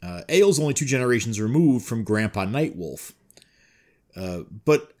 Egil's only 2 generations removed from Grandpa Nightwolf.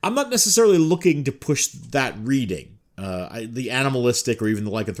 But I'm not necessarily looking to push that reading. The animalistic or even the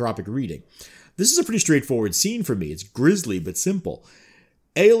lycanthropic reading. This is a pretty straightforward scene for me. It's grisly but simple.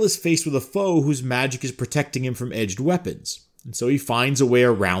 Egil is faced with a foe whose magic is protecting him from edged weapons, and so he finds a way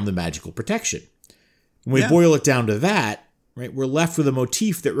around the magical protection. When we boil it down to that, right, we're left with a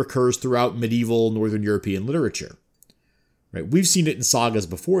motif that recurs throughout medieval Northern European literature. Right, we've seen it in sagas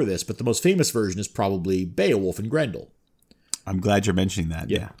before this, but the most famous version is probably Beowulf and Grendel. I'm glad you're mentioning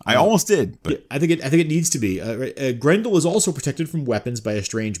that. Yeah, I almost did, but yeah, I think it needs to be. Grendel is also protected from weapons by a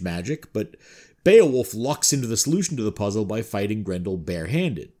strange magic, but Beowulf lucks into the solution to the puzzle by fighting Grendel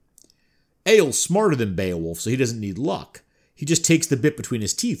barehanded. Egil's smarter than Beowulf, so he doesn't need luck. He just takes the bit between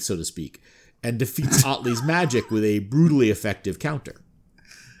his teeth, so to speak, and defeats Atli's magic with a brutally effective counter.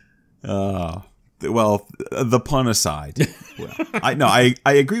 Well, the pun aside, I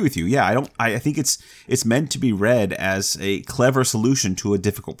agree with you. Yeah, I think it's meant to be read as a clever solution to a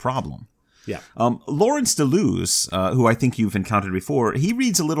difficult problem. Yeah. Lawrence Deleuze, who I think you've encountered before, he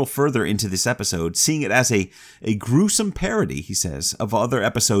reads a little further into this episode, seeing it as a gruesome parody, he says, of other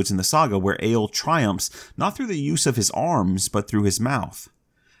episodes in the saga where Egil triumphs not through the use of his arms, but through his mouth.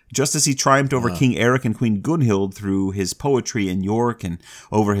 Just as he triumphed over King Eric and Queen Gunhild through his poetry in York and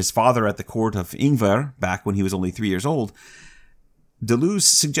over his father at the court of Ingvar back when he was only 3 years old, Deleuze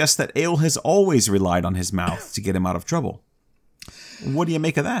suggests that Egil has always relied on his mouth to get him out of trouble. What do you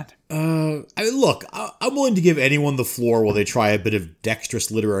make of that? Look, I'm willing to give anyone the floor while they try a bit of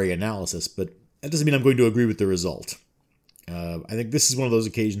dexterous literary analysis, but that doesn't mean I'm going to agree with the result. I think this is one of those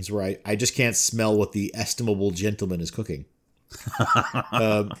occasions where I just can't smell what the estimable gentleman is cooking.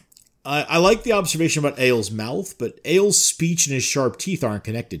 I like the observation about Egil's mouth, but Egil's speech and his sharp teeth aren't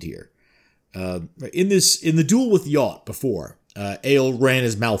connected here. In the duel with Yacht before, Egil ran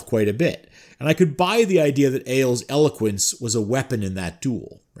his mouth quite a bit, and I could buy the idea that Egil's eloquence was a weapon in that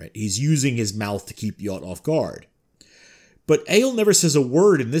duel. Right, he's using his mouth to keep Yacht off guard. But Egil never says a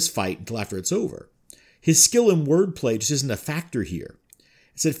word in this fight until after it's over. His skill in wordplay just isn't a factor here.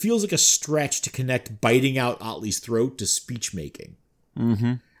 So it feels like a stretch to connect biting out Atli's throat to speech making.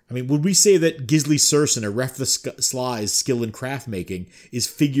 Mm-hmm. I mean, would we say that Gisli Sursen or Ref the Sly's skill in craft making is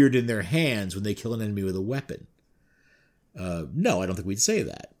figured in their hands when they kill an enemy with a weapon? No, I don't think we'd say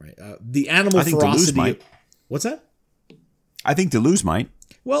that. Right? The animal ferocity. Deleuze might. What's that? I think Deleuze might.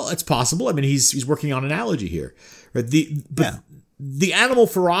 Well, it's possible. I mean, he's working on an analogy here. Right? The animal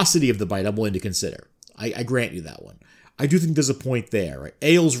ferocity of the bite, I'm willing to consider. I grant you that one. I do think there's a point there. Right?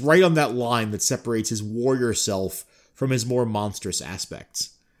 Egil's right on that line that separates his warrior self from his more monstrous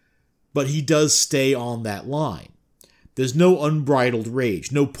aspects. But he does stay on that line. There's no unbridled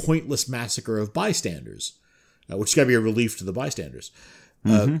rage, no pointless massacre of bystanders, which has got to be a relief to the bystanders.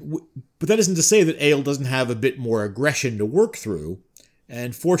 Mm-hmm. But that isn't to say that Egil doesn't have a bit more aggression to work through.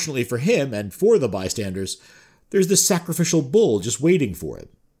 And fortunately for him and for the bystanders, there's this sacrificial bull just waiting for him.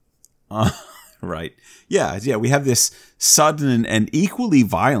 Right. Yeah, we have this sudden and equally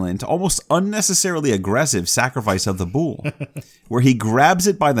violent, almost unnecessarily aggressive sacrifice of the bull, where he grabs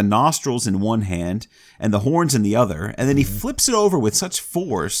it by the nostrils in one hand and the horns in the other, and then he flips it over with such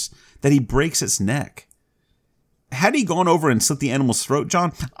force that he breaks its neck. Had he gone over and slit the animal's throat,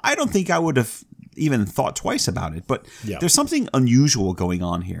 John, I don't think I would have even thought twice about it, but There's something unusual going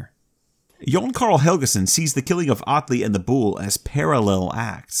on here. Jon Carl Helgeson sees the killing of Atli and the bull as parallel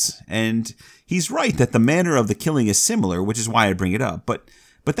acts, and he's right that the manner of the killing is similar, which is why I bring it up, but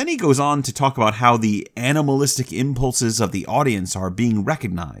then he goes on to talk about how the animalistic impulses of the audience are being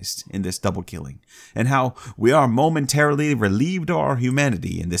recognized in this double killing, and how we are momentarily relieved of our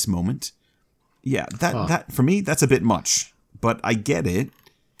humanity in this moment. Yeah, that for me, that's a bit much, but I get it.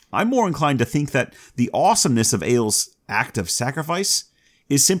 I'm more inclined to think that the awesomeness of Egil's act of sacrifice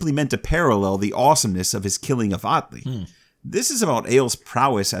is simply meant to parallel the awesomeness of his killing of Atli. This is about Egil's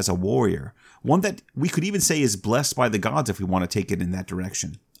prowess as a warrior, One that we could even say is blessed by the gods if we want to take it in that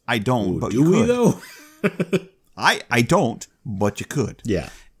direction. I don't, but you Do we, could. though? I don't, but you could. Yeah.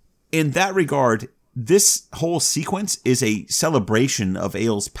 In that regard, this whole sequence is a celebration of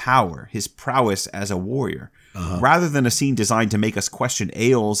Eil's power, his prowess as a warrior, rather than a scene designed to make us question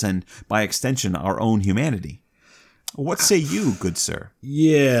Eil's and, by extension, our own humanity. What say you, good sir?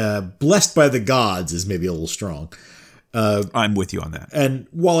 Yeah, blessed by the gods is maybe a little strong. I'm with you on that. And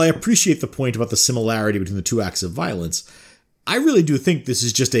while I appreciate the point about the similarity between the two acts of violence, I really do think this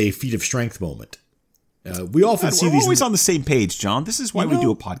is just a feat of strength moment. We often see We're these. always on the same page, John. This is why we do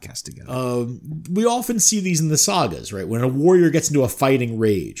a podcast together. We often see these in the sagas, right? When a warrior gets into a fighting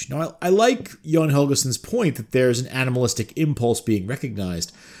rage. Now, I like Jon Helgeson's point that there's an animalistic impulse being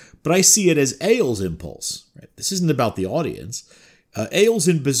recognized, but I see it as Eil's impulse. Right? This isn't about the audience. Eil's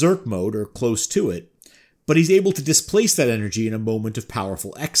in berserk mode, or close to it, but he's able to displace that energy in a moment of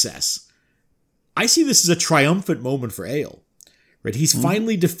powerful excess. I see this as a triumphant moment for Eil. Right? He's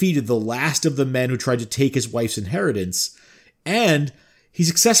finally defeated the last of the men who tried to take his wife's inheritance, and he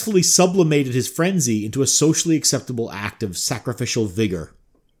successfully sublimated his frenzy into a socially acceptable act of sacrificial vigor.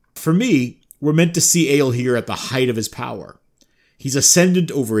 For me, we're meant to see Eil here at the height of his power. He's ascendant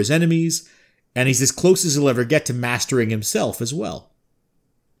over his enemies, and he's as close as he'll ever get to mastering himself as well.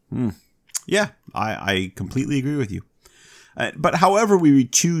 Yeah, I completely agree with you. But however we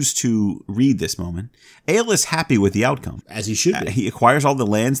choose to read this moment, Eil is happy with the outcome. As he should be. He acquires all the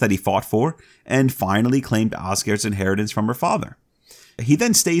lands that he fought for, and finally claimed Asgerd's inheritance from her father. He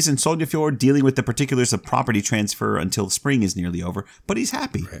then stays in Sognafjord dealing with the particulars of property transfer until spring is nearly over, but he's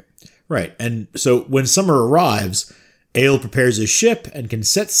happy. Right. And so when summer arrives, Eil prepares his ship and can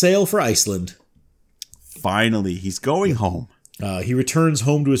set sail for Iceland. Finally, he's going home. He returns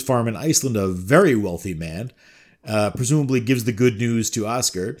home to his farm in Iceland, a very wealthy man, presumably gives the good news to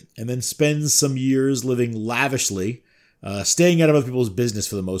Asgerd, and then spends some years living lavishly, staying out of other people's business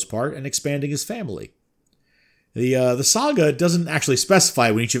for the most part, and expanding his family. The saga doesn't actually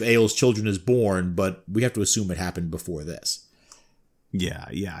specify when each of Eil's children is born, but we have to assume it happened before this. Yeah,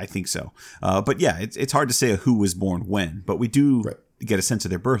 I think so. But yeah, it's hard to say who was born when, but we do get a sense of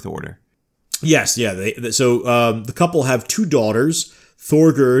their birth order. Yes, yeah. The couple have 2 daughters,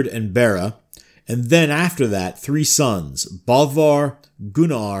 Thorgerd and Bera, and then after that, 3 sons, Baldvar,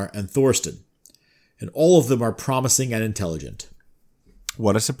 Gunnar, and Thorsten. And all of them are promising and intelligent.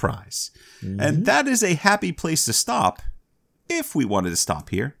 What a surprise. And that is a happy place to stop, if we wanted to stop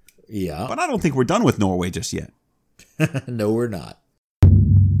here. Yeah. But I don't think we're done with Norway just yet. No, we're not.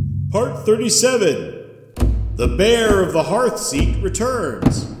 Part 37. The Bear of the Hearth Seat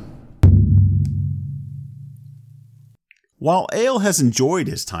returns. While Eil has enjoyed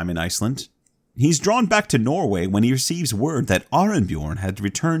his time in Iceland, he's drawn back to Norway when he receives word that Arinbjorn had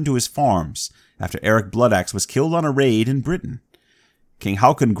returned to his farms after Eric Bloodaxe was killed on a raid in Britain. King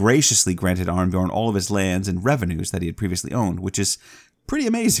Haakon graciously granted Arinbjorn all of his lands and revenues that he had previously owned, which is pretty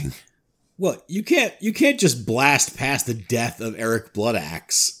amazing. Well, you can't just blast past the death of Eric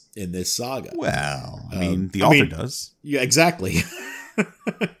Bloodaxe in this saga. Well, I mean, the author does. Yeah, exactly.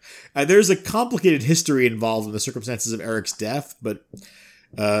 There's a complicated history involved in the circumstances of Eric's death, but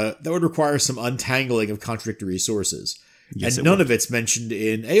that would require some untangling of contradictory sources. Yes, and none of it's mentioned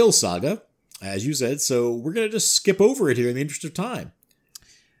in Eil's saga, as you said, so we're going to just skip over it here in the interest of time.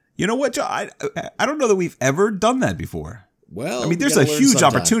 You know what, John? I don't know that we've ever done that before. Well, I mean, there's a huge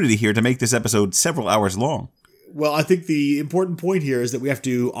opportunity here to make this episode several hours long. Well, I think the important point here is that we have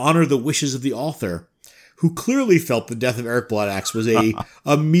to honor the wishes of the author, who clearly felt the death of Eric Bloodaxe was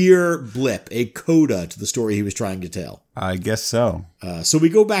a mere blip, a coda to the story he was trying to tell. I guess so. So we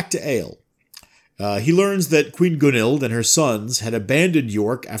go back to Eil. He learns that Queen Gunhild and her sons had abandoned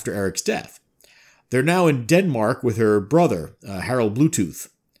York after Eric's death. They're now in Denmark with her brother, Harald Bluetooth.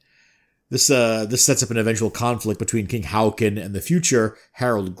 This sets up an eventual conflict between King Haakon and the future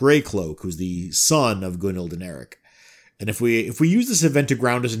Harald Greycloak, who's the son of Gunhild and Eric. And if we use this event to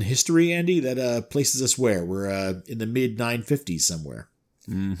ground us in history, Andy, that places us where? We're in the mid-950s somewhere.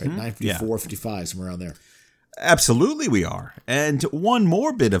 Right? 954, 55, somewhere around there. Absolutely we are. And one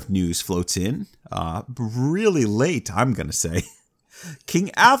more bit of news floats in. Really late, I'm going to say. King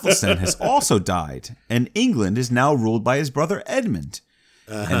Athelstan has also died, and England is now ruled by his brother Edmund.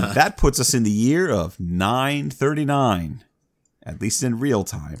 And that puts us in the year of 939, at least in real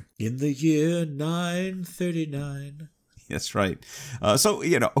time. In the year 939. That's right. So,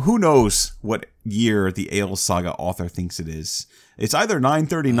 who knows what year the Eil Saga author thinks it is. It's either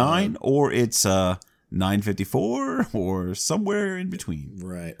 939 or it's 954 or somewhere in between.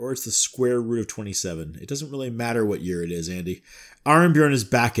 Right. Or it's the square root of 27. It doesn't really matter what year it is, Andy. Arnbjorn is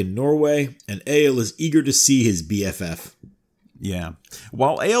back in Norway, and Egil is eager to see his BFF. Yeah.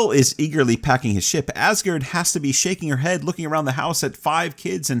 While Egil is eagerly packing his ship, Asgerd has to be shaking her head, looking around the house at 5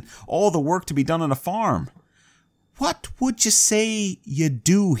 kids and all the work to be done on a farm. What would you say you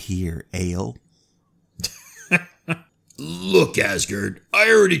do here, Egil? Look, Asgerd, I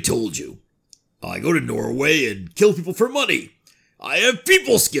already told you. I go to Norway and kill people for money. I have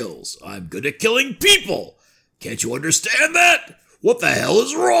people skills. I'm good at killing people. Can't you understand that? What the hell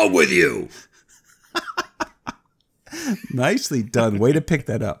is wrong with you? Nicely done. Way to pick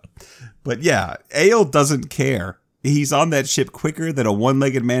that up. But yeah, Egil doesn't care. He's on that ship quicker than a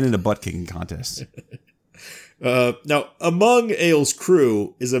one-legged man in a butt-kicking contest. Now, among Egil's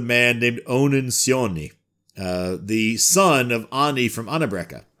crew is a man named Onan Sioni, the son of Ani from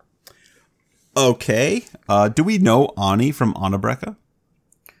Anabrekka. Okay. Do we know Ani from Anabrekka?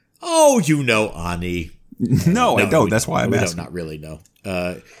 Oh, you know Ani. No, I don't. That's why I'm asking. We don't not really know.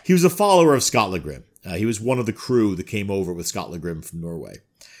 He was a follower of Skallagrim. He was one of the crew that came over with Skallagrim from Norway.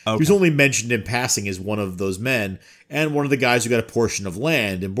 Okay. He was only mentioned in passing as one of those men and one of the guys who got a portion of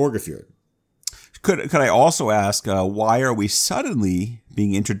land in Borgafjord. Could I also ask, why are we suddenly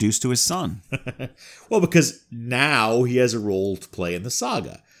being introduced to his son? Well, because now he has a role to play in the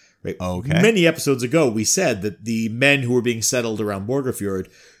saga. Right? Okay. Many episodes ago, we said that the men who were being settled around Borgafjord,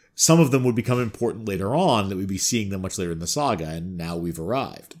 some of them would become important later on, that we'd be seeing them much later in the saga, and now we've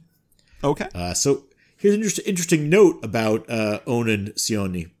arrived. Okay. So here's an interesting note about Onan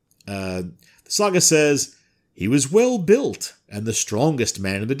Sioni. The saga says, he was well built and the strongest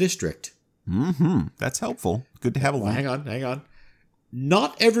man in the district. Mm-hmm. That's helpful. Good to have a line. Hang on.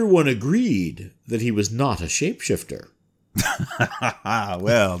 Not everyone agreed that he was not a shapeshifter.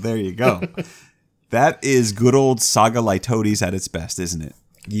 Well, there you go. That is good old Saga Lytotes at its best, isn't it?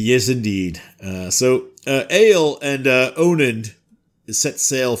 Yes, indeed. So Egil and Onan set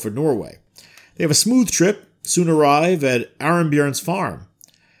sail for Norway. They have a smooth trip, soon arrive at Arnbjorn's farm.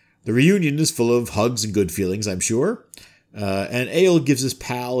 The reunion is full of hugs and good feelings, I'm sure. And Egil gives his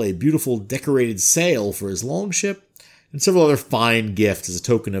pal a beautiful decorated sail for his longship and several other fine gifts as a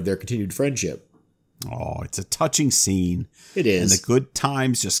token of their continued friendship. Oh, it's a touching scene. It is. And the good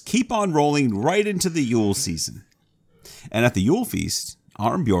times just keep on rolling right into the Yule season. And at the Yule feast,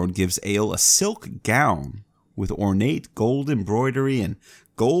 Arnbjorn gives Egil a silk gown with ornate gold embroidery and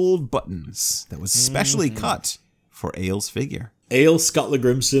gold buttons that was specially cut for Egil's figure. Egil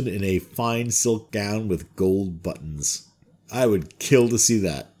Skallagrimson in a fine silk gown with gold buttons. I would kill to see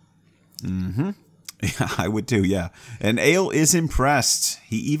that. Mm-hmm. Yeah, I would too, yeah. And Egil is impressed.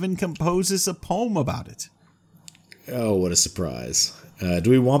 He even composes a poem about it. Oh, what a surprise. Do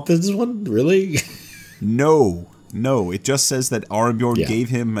we want this one? Really? No. It just says that Arnbjorn gave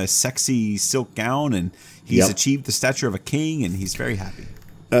him a sexy silk gown and he's achieved the stature of a king and he's very happy.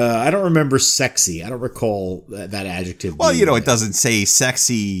 I don't remember sexy. I don't recall that adjective. Well, it doesn't say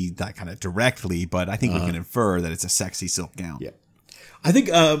sexy that kind of directly, but I think we can infer that it's a sexy silk gown. Yeah. I think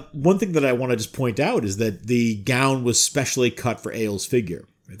one thing that I want to just point out is that the gown was specially cut for Egil's figure.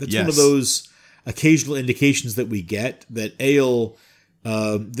 That's one of those occasional indications that we get that Egil,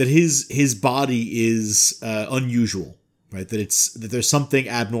 that his body is unusual, right? That there's something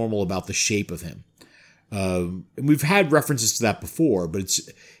abnormal about the shape of him. And we've had references to that before, but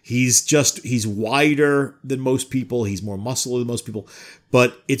he's wider than most people. He's more muscular than most people,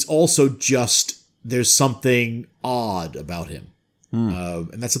 but it's also just, there's something odd about him.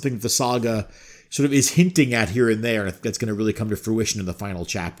 And that's something that the saga sort of is hinting at here and there. That's going to really come to fruition in the final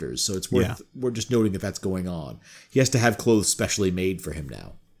chapters. So it's we're just noting that that's going on. He has to have clothes specially made for him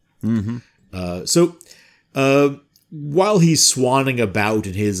now. Mm-hmm. So while he's swanning about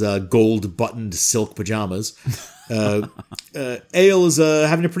in his gold-buttoned silk pajamas, Egil is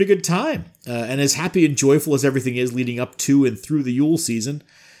having a pretty good time. And as happy and joyful as everything is leading up to and through the Yule season,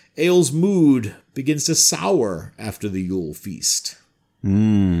 Egil's mood begins to sour after the Yule feast.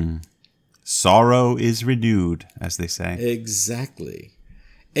 Sorrow is renewed, as they say. Exactly.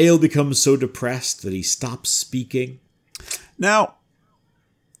 Egil becomes so depressed that he stops speaking. Now,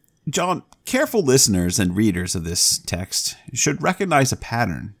 John, careful listeners and readers of this text should recognize a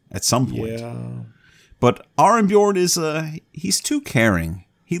pattern at some point. Yeah. But Arnbjorn he's too caring.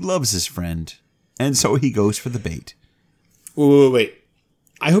 He loves his friend. And so he goes for the bait. Wait.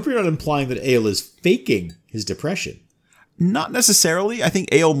 I hope you're not implying that Egil is faking his depression. Not necessarily. I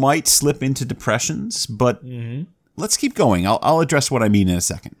think Egil might slip into depressions, but let's keep going. I'll address what I mean in a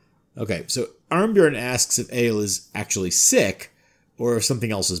second. Okay, so Arnbjorn asks if Egil is actually sick, or if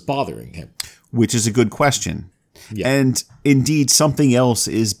something else is bothering him. Which is a good question. Yeah. And indeed, something else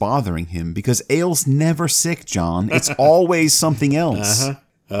is bothering him because Ael's never sick, John. It's always something else.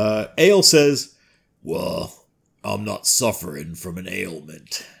 Ael says, "Well, I'm not suffering from an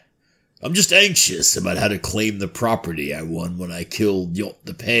ailment. I'm just anxious about how to claim the property I won when I killed Yot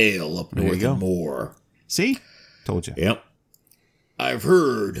the Pale up There you north go. of Moor. See? Told you. Yep. I've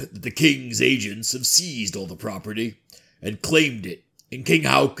heard that the king's agents have seized all the property and claimed it in King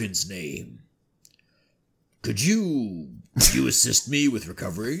Hauken's name. Could you assist me with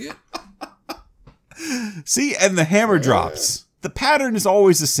recovering it?" See? And the hammer drops. The pattern is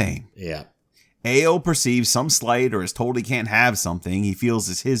always the same. Yeah. Ael perceives some slight or is told he can't have something he feels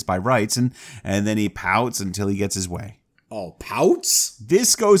is his by rights, and then he pouts until he gets his way. Oh, pouts?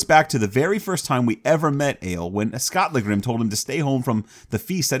 This goes back to the very first time we ever met Ael, when Skallagrim told him to stay home from the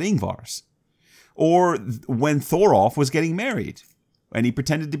feast at Ingvar's. Or when Thorolf was getting married, and he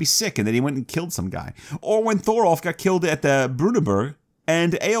pretended to be sick, and then he went and killed some guy. Or when Thorolf got killed at the Bruneberg,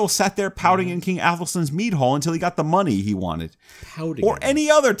 and Ael sat there pouting in King Athelstan's mead hall until he got the money he wanted. Pouting. Or any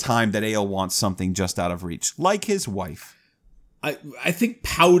other time that Ael wants something just out of reach, like his wife. I think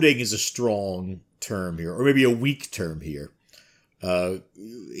pouting is a strong term here, or maybe a weak term here.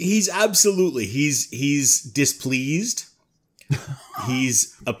 He's displeased.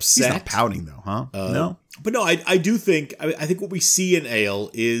 He's upset. He's not pouting though, huh? No. But no, I do think, I think what we see in Ael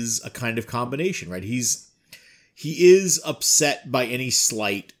is a kind of combination, right? He is upset by any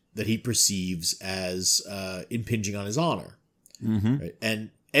slight that he perceives as impinging on his honor. Mm-hmm. Right?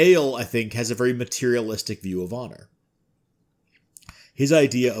 And Ael, I think, has a very materialistic view of honor. His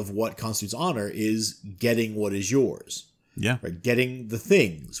idea of what constitutes honor is getting what is yours. Yeah. Right? Getting the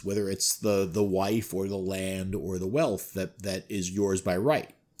things, whether it's the wife or the land or the wealth that is yours by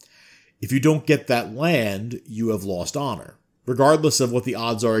right. If you don't get that land, you have lost honor. Regardless of what the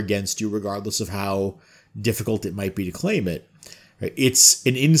odds are against you, regardless of how difficult it might be to claim it, right? It's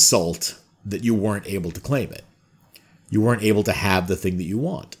an insult that you weren't able to claim it. You weren't able to have the thing that you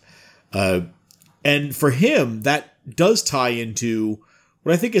want. And for him, that does tie into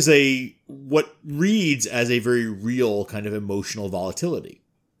what I think is what reads as a very real kind of emotional volatility.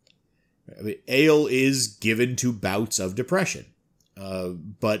 I mean, Ael is given to bouts of depression,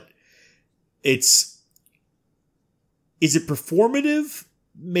 but is it performative?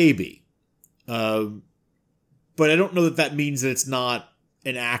 Maybe. But I don't know that means that it's not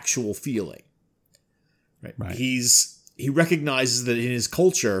an actual feeling. Right. He recognizes that in his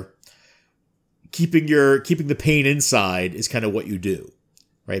culture, keeping the pain inside is kind of what you do.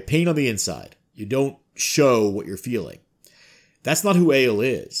 Right? Pain on the inside. You don't show what you're feeling. That's not who Ael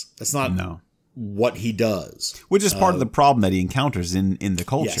is. That's not what he does. Which is part of the problem that he encounters in the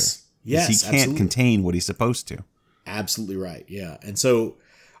culture. Yes, he can't absolutely. contain what he's supposed to. Absolutely right. Yeah. And so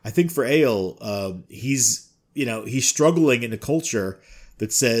I think for Ael, he's struggling in a culture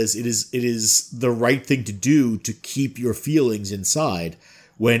that says it is the right thing to do to keep your feelings inside,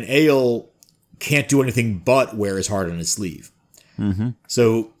 when Ael can't do anything but wear his heart on his sleeve. Mm-hmm.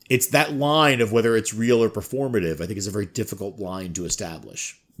 So it's that line of whether it's real or performative, I think is a very difficult line to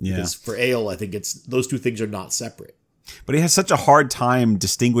establish. Yeah. Because for Ael, I think those two things are not separate. But he has such a hard time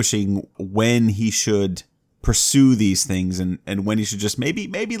distinguishing when he should pursue these things and when he should just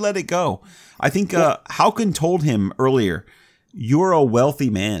maybe let it go. I think Hauken told him earlier, "You're a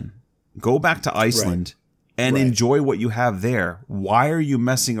wealthy man. Go back to Iceland and enjoy what you have there. Why are you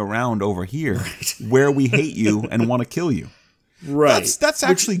messing around over here where we hate you and want to kill you?" Right. That's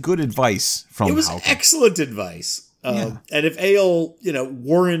actually good advice from Hauken. It was excellent advice. And if Ael,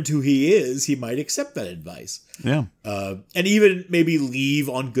 weren't who he is, he might accept that advice. Yeah. And even maybe leave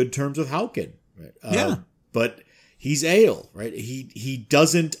on good terms with Hauken. Right? But he's Ael, right? He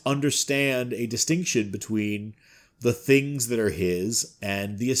doesn't understand a distinction between the things that are his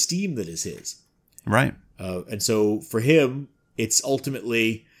and the esteem that is his. Right. And so for him, it's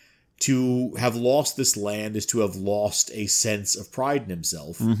ultimately to have lost this land is to have lost a sense of pride in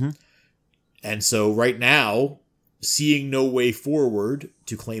himself. Mm-hmm. And so right now, seeing no way forward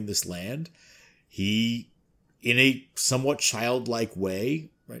to claim this land, he, in a somewhat childlike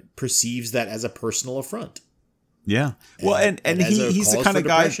way, perceives that as a personal affront. Yeah. Well, and he's the kind of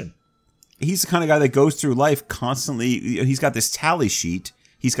guy. He's the kind of guy that goes through life constantly. He's got this tally sheet.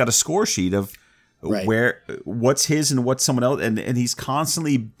 He's got a score sheet of where what's his and what's someone else, and he's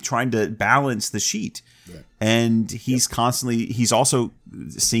constantly trying to balance the sheet. Right. And he's also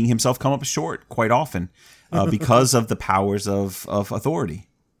seeing himself come up short quite often because of the powers of authority.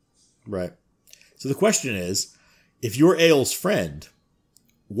 Right. So the question is, if you're Ael's friend,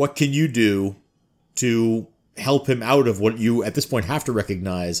 what can you do to help him out of what you at this point have to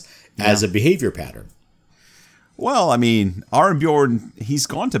recognize as a behavior pattern. Well, I mean, Arnbjorn, he's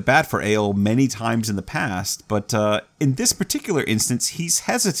gone to bat for Egil many times in the past, but in this particular instance, he's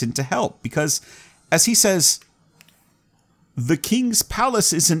hesitant to help because, as he says, the king's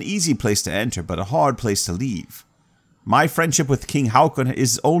palace is an easy place to enter, but a hard place to leave. My friendship with King Haakon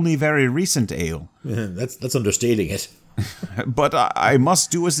is only very recent, Egil. That's understating it. But I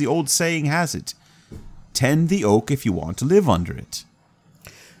must do as the old saying has it. Tend the oak if you want to live under it.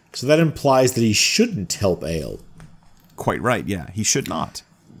 So that implies that he shouldn't help Egil. Quite right, yeah. He should not.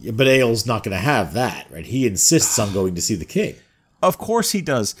 Yeah, but Egil's not going to have that, right? He insists on going to see the king. Of course he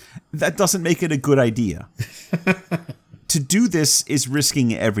does. That doesn't make it a good idea. To do this is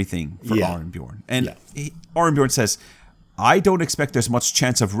risking everything for Arnbjorn. And Arnbjorn says, I don't expect there's much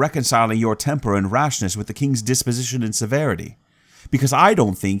chance of reconciling your temper and rashness with the king's disposition and severity, because I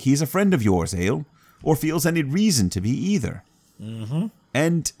don't think he's a friend of yours, Egil, or feels any reason to be either. Mm-hmm.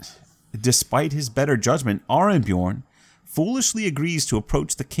 And despite his better judgment, Arnbjorn foolishly agrees to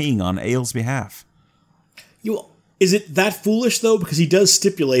approach the king on Egil's behalf. Is it that foolish, though? Because he does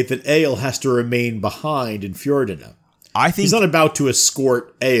stipulate that Egil has to remain behind in Fjordane. I think he's not about to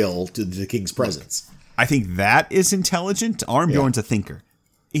escort Egil to the king's presence. I think that is intelligent. Arnbjorn's a thinker.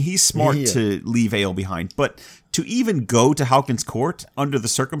 He's smart to leave Egil behind. But to even go to Haukon's court under the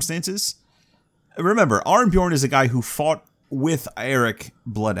circumstances... Remember, Arnbjorn is a guy who fought with Eric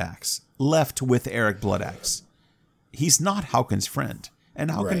Bloodaxe, left with Eric Bloodaxe. He's not Haukon's friend,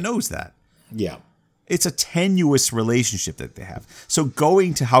 and Haakon knows that. Yeah. It's a tenuous relationship that they have. So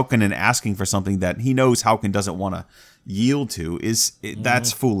going to Haakon and asking for something that he knows Haakon doesn't want to yield to,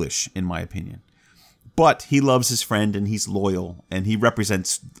 that's foolish, in my opinion. But he loves his friend, and he's loyal, and he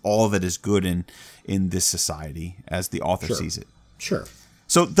represents all that is good in this society, as the author sees it. Sure.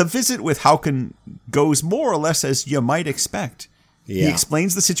 So the visit with Haakon goes more or less as you might expect. Yeah. He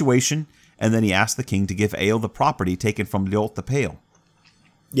explains the situation, and then he asks the king to give Egil the property taken from Ljot the Pale.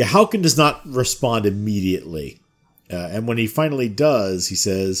 Yeah, Haakon does not respond immediately. And when he finally does, he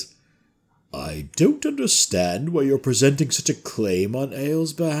says, I don't understand why you're presenting such a claim on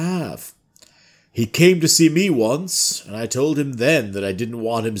Egil's behalf. He came to see me once, and I told him then that I didn't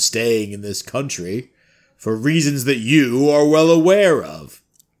want him staying in this country, for reasons that you are well aware of.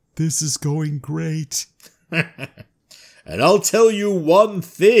 This is going great. And I'll tell you one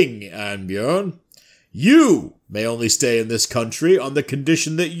thing, Arnbjorn. You may only stay in this country on the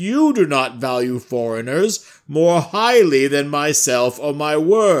condition that you do not value foreigners more highly than myself or my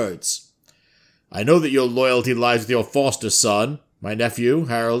words. I know that your loyalty lies with your foster son, my nephew,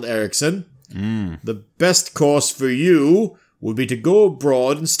 Harald Eriksson. The best course for you would be to go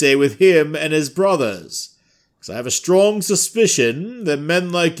abroad and stay with him and his brothers, because I have a strong suspicion that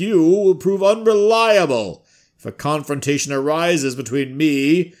men like you will prove unreliable if a confrontation arises between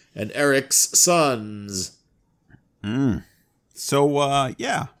me and Eric's sons. So,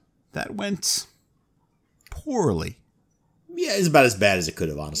 that went poorly. Yeah, it's about as bad as it could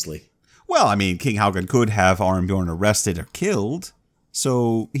have, honestly. Well, I mean, King Haakon could have Arnbjorn arrested or killed,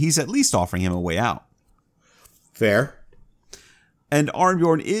 so he's at least offering him a way out. Fair. And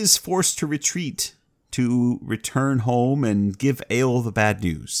Arnbjorn is forced to retreat, to return home and give Egil the bad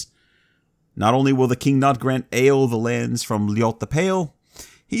news. Not only will the king not grant Egil the lands from Ljot the Pale,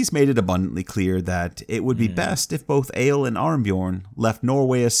 he's made it abundantly clear that it would be best if both Egil and Arnbjorn left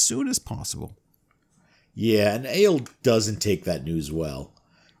Norway as soon as possible. Yeah, and Egil doesn't take that news well.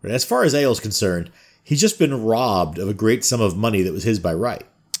 But as far as Egil's concerned, he's just been robbed of a great sum of money that was his by right.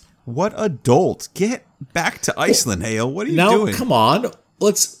 What a dolt. Get back to Iceland, Egil. What are you doing? Now, come on.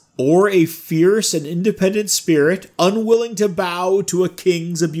 Or a fierce and independent spirit, unwilling to bow to a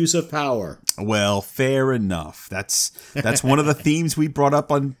king's abuse of power. Well, fair enough. That's one of the themes we brought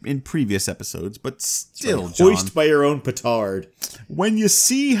up in previous episodes, but still, John. Hoist by your own petard. When you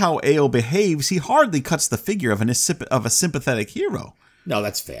see how Egil behaves, he hardly cuts the figure of a sympathetic hero. No,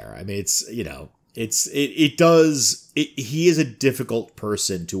 that's fair. I mean, he is a difficult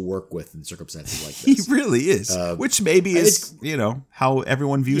person to work with in circumstances like this. He really is. Which maybe is, how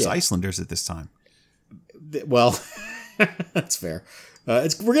everyone views Icelanders at this time. Well, that's fair. We're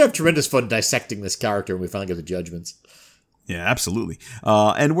going to have tremendous fun dissecting this character when we finally get the judgments. Yeah, absolutely.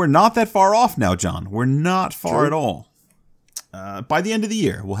 And we're not that far off now, John. We're not far at all. By the end of the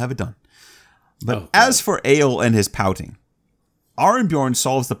year, we'll have it done. But as for Egil and his pouting, Arnbjorn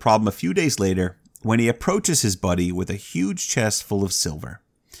solves the problem a few days later when he approaches his buddy with a huge chest full of silver.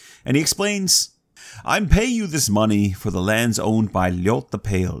 And he explains, I'm paying you this money for the lands owned by Ljot the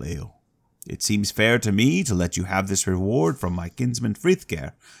Pale, Egil. It seems fair to me to let you have this reward from my kinsman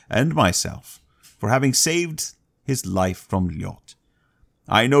Frithger and myself for having saved his life from Ljot.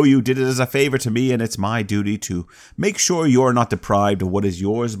 I know you did it as a favor to me, and it's my duty to make sure you're not deprived of what is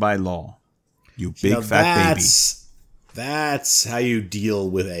yours by law. You big Now fat baby. That's how you deal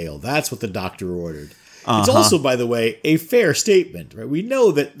with ale. That's what the doctor ordered. It's also, by the way, a fair statement. Right? We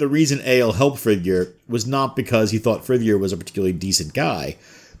know that the reason Ale helped Frithger was not because he thought Frithger was a particularly decent guy,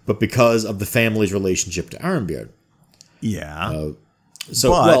 but because of the family's relationship to Arnbjorn. Yeah.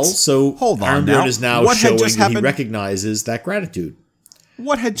 So hold on Arnbjorn now. is now What had showing just that he happened? recognizes that gratitude.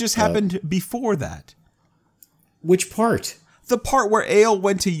 What had just happened before that? Which part? The part where Ale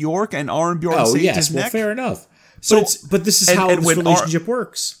went to York and Arnbjorn saved his neck? Fair enough. So- but this is and- how and this when relationship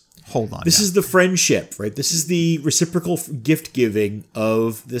works. Hold on. This now. is the friendship, right? This is the reciprocal gift giving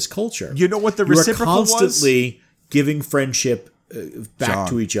of this culture. You know what the You are reciprocal was? constantly giving friendship back John.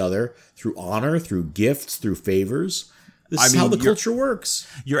 to each other through honor, through gifts, through favors. This is mean, how the you're- culture works.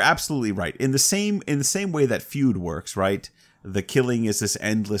 You're absolutely right. In the same way that feud works, right? The killing is this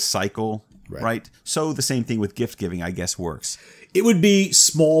endless cycle, right? So the same thing with gift giving, I guess, works. It would be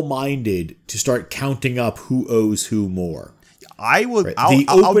small-minded to start counting up who owes who more. I will. Right? I'll, The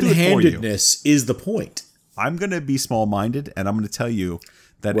I'll do it for you. open-handedness is the point. I'm going to be small-minded, and I'm going to tell you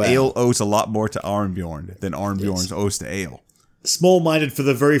that Well. Ale owes a lot more to Arnbjorn than Arnbjorn owes to Ale. Small-minded for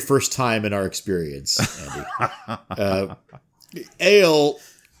the very first time in our experience, Andy. Ale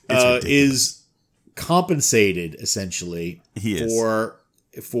is compensated essentially He is.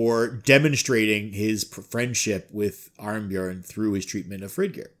 for demonstrating his friendship with Arnbjorn through his treatment of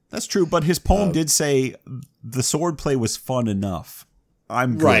Frithger. That's true, but his poem did say the swordplay was fun enough.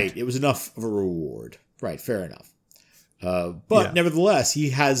 I'm good. Right, it was enough of a reward. Right, fair enough. But nevertheless, he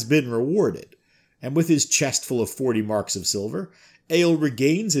has been rewarded. And with his chest full of 40 marks of silver, Ale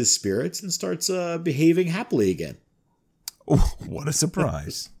regains his spirits and starts behaving happily again. Oh, what a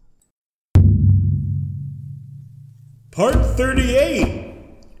surprise. Part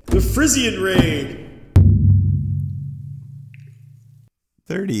 38, the Frisian Raid.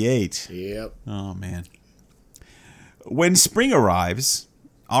 38. Yep. Oh, man. When spring arrives,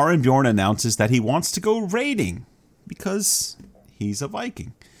 Arnbjorn announces that he wants to go raiding because he's a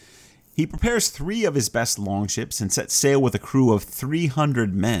Viking. He prepares 3 of his best longships and sets sail with a crew of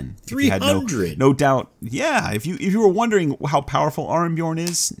 300 men. If you had 300? No doubt. Yeah, if you were wondering how powerful Arnbjorn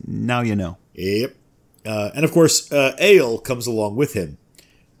is, now you know. Yep. And of course, Ale comes along with him,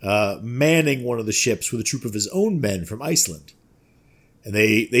 manning one of the ships with a troop of his own men from Iceland. And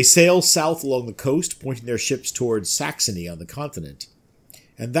they sail south along the coast, pointing their ships towards Saxony on the continent.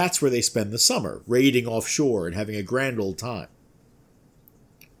 And that's where they spend the summer, raiding offshore and having a grand old time.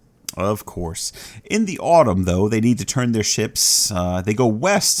 Of course. In the autumn, though, they need to turn their ships. They go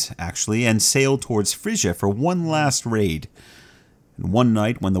west, actually, and sail towards Frisia for one last raid. And one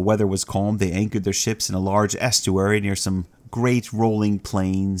night, when the weather was calm, they anchored their ships in a large estuary near some great rolling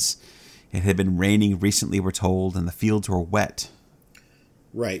plains. It had been raining recently, we're told, and the fields were wet.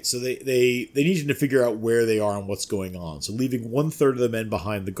 Right, so they needed to figure out where they are and what's going on. So leaving 1/3 of the men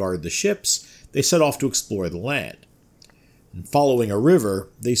behind to guard the ships, they set off to explore the land. And following a river,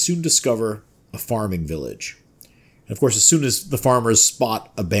 they soon discover a farming village. And of course, as soon as the farmers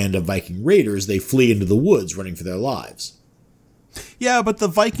spot a band of Viking raiders, they flee into the woods, running for their lives. Yeah, but the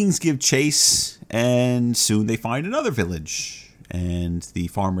Vikings give chase, and soon they find another village, and the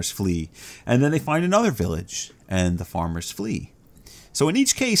farmers flee. And then they find another village, and the farmers flee. So in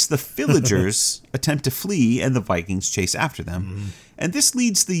each case, the villagers attempt to flee, and the Vikings chase after them. Mm-hmm. And this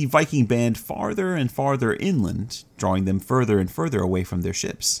leads the Viking band farther and farther inland, drawing them further and further away from their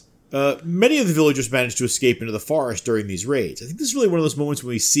ships. Many of the villagers manage to escape into the forest during these raids. I think this is really one of those moments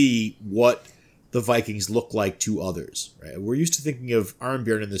when we see what the Vikings look like to others. Right? We're used to thinking of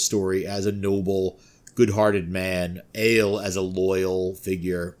Arnbjorn in this story as a noble, good-hearted man, Ale as a loyal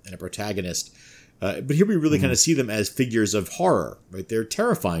figure and a protagonist. But here we really kind of see them as figures of horror. Right? They're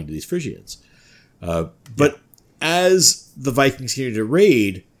terrifying to these Frisians. But as the Vikings continue to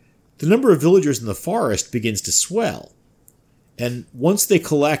raid, the number of villagers in the forest begins to swell. And once they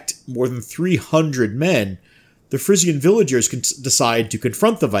collect more than 300 men, the Frisian villagers can decide to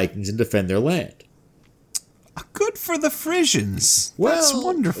confront the Vikings and defend their land. Good for the Frisians. That's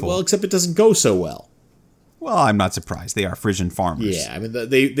wonderful. Well, except it doesn't go so well. Well, I'm not surprised. They are Frisian farmers. Yeah, I mean,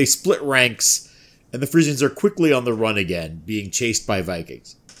 they split ranks, and the Frisians are quickly on the run again, being chased by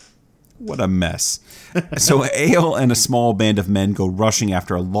Vikings. What a mess. So Ale and a small band of men go rushing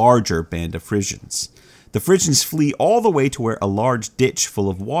after a larger band of Frisians. The Frisians flee all the way to where a large ditch full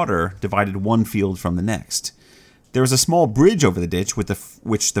of water divided one field from the next. There is a small bridge over the ditch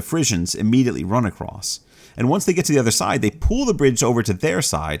which the Frisians immediately run across. And once they get to the other side, they pull the bridge over to their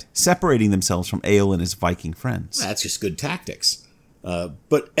side, separating themselves from Egil and his Viking friends. That's just good tactics.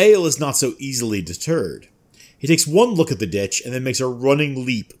 But Egil is not so easily deterred. He takes one look at the ditch and then makes a running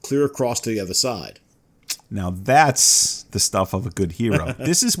leap clear across to the other side. Now that's the stuff of a good hero.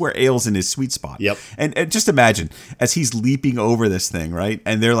 This is where Egil's in his sweet spot. Yep. And just imagine, as he's leaping over this thing, right?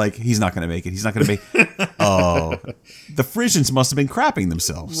 And they're like, he's not going to make it. He's not going to make it. Oh. The Frisians must have been crapping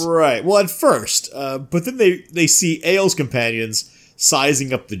themselves. Right. Well, at first. But then they see Egil's companions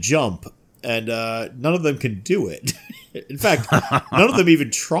sizing up the jump, and none of them can do it. In fact, none of them even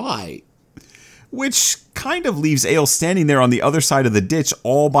try. Which kind of leaves Egil standing there on the other side of the ditch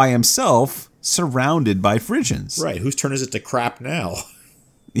all by himself, surrounded by Frisians. Right. Whose turn is it to crap now?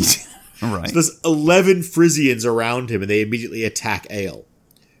 Right. So there's 11 Frisians around him, and they immediately attack Egil.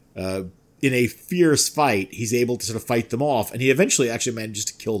 In a fierce fight, he's able to sort of fight them off, and he eventually actually manages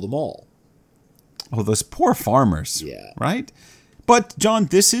to kill them all. Oh, those poor farmers. Yeah. Right? But, John,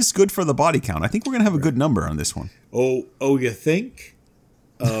 this is good for the body count. I think we're going to have a good number on this one. Oh, you think?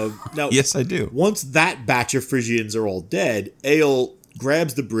 Now, Yes, I do. Once that batch of Frisians are all dead, Egil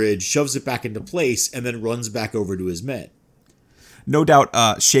grabs the bridge, shoves it back into place, and then runs back over to his men. No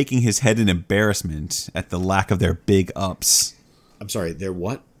doubt shaking his head in embarrassment at the lack of their big ups. I'm sorry, they're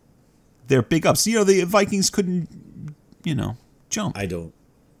what? Their big ups. You know, the Vikings couldn't, jump. I don't.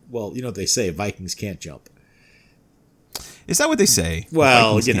 Well, you know what they say, Vikings can't jump. Is that what they say?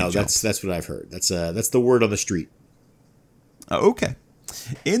 Well, Vikings can't jump. that's what I've heard. That's the word on the street. Okay.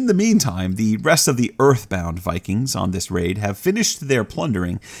 In the meantime, the rest of the earthbound Vikings on this raid have finished their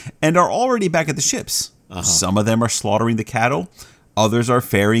plundering and are already back at the ships. Some of them are slaughtering the cattle, others are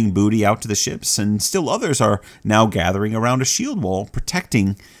ferrying booty out to the ships, and still others are now gathering around a shield wall,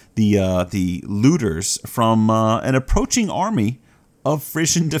 protecting the looters from an approaching army of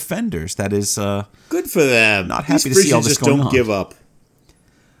Frisian defenders. That is Good for them. Not happy These to see all Frisians this just going don't on. give up.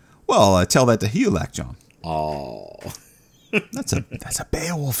 Well, tell that to Hughlac, John. Oh. That's a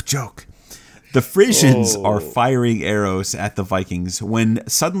Beowulf joke. The Frisians are firing arrows at the Vikings when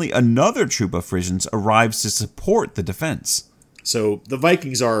suddenly another troop of Frisians arrives to support the defense. So the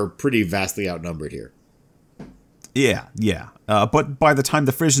Vikings are pretty vastly outnumbered here. Yeah. But by the time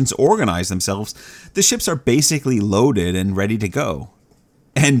the Frisians organize themselves, the ships are basically loaded and ready to go.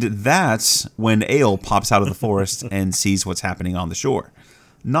 And that's when Egil pops out of the forest and sees what's happening on the shore.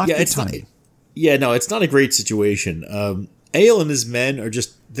 Not good timing. It's not a great situation. Egil and his men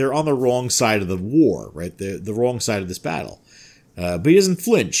they're on the wrong side of the war, right? The wrong side of this battle. But he doesn't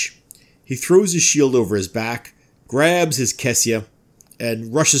flinch. He throws his shield over his back, grabs his Kessia,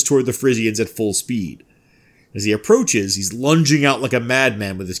 and rushes toward the Frisians at full speed. As he approaches, he's lunging out like a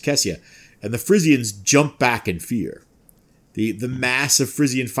madman with his Kessia, and the Frisians jump back in fear. The mass of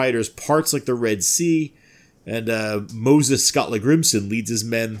Frisian fighters parts like the Red Sea, and Moses Skallagrimsson leads his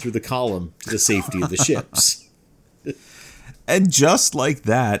men through the column to the safety of the ships. And just like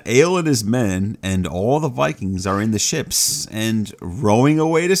that, Egil and his men and all the Vikings are in the ships and rowing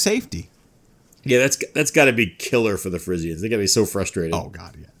away to safety. Yeah, that's got to be killer for the Frisians. They got to be so frustrated. Oh,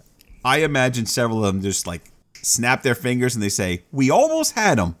 God, yeah. I imagine several of them just, snap their fingers and they say, "We almost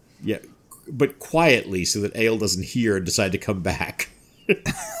had them." Yeah, but quietly so that Egil doesn't hear and decide to come back.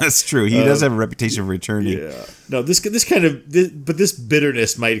 That's true. He does have a reputation of returning. Yeah. No, this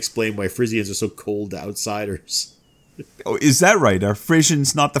bitterness might explain why Frisians are so cold to outsiders. Oh, is that right? Are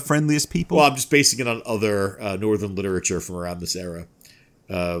Frisians not the friendliest people? Well, I'm just basing it on other northern literature from around this era.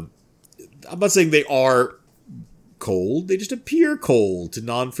 I'm not saying they are cold. They just appear cold to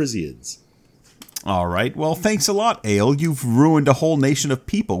non-Frisians. All right. Well, thanks a lot, Egil. You've ruined a whole nation of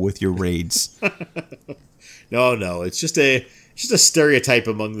people with your raids. No. It's just a stereotype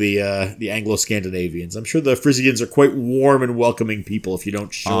among the Anglo-Scandinavians. I'm sure the Frisians are quite warm and welcoming people if you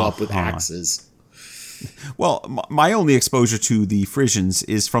don't show up with axes. Well, my only exposure to the Frisians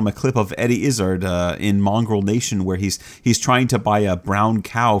is from a clip of Eddie Izzard in Mongrel Nation, where he's trying to buy a brown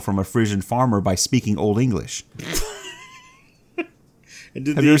cow from a Frisian farmer by speaking Old English. And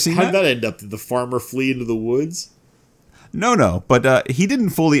Have you ever seen how that? did that end up? Did the farmer flee into the woods? No, but he didn't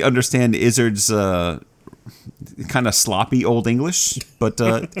fully understand Izzard's kind of sloppy Old English, but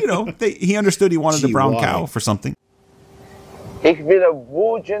he understood he wanted a brown cow for something. Ik wil een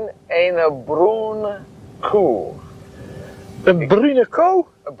boertje en een bruine koe. Een brune koe?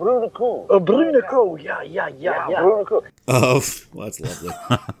 Een bruine koe. Een brune koe, ja. Bruine koe. Oh, well, that's lovely.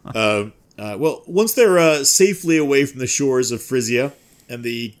 Well, once they're safely away from the shores of Frisia and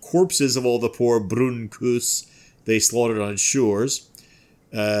the corpses of all the poor Brunkus they slaughtered on its shores,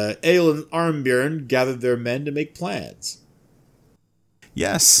 Egil and Arnbjorn gathered their men to make plans.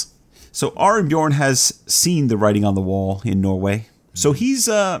 Yes. So Arnbjorn has seen the writing on the wall in Norway, so he's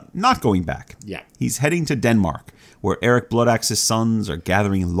not going back. Yeah. He's heading to Denmark, where Eric Bloodaxe's sons are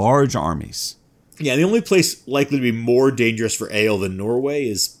gathering large armies. Yeah, the only place likely to be more dangerous for Egil than Norway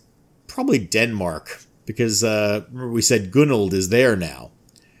is probably Denmark, because remember we said Gunnald is there now.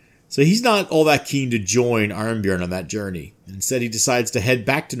 So he's not all that keen to join Arnbjorn on that journey. Instead, he decides to head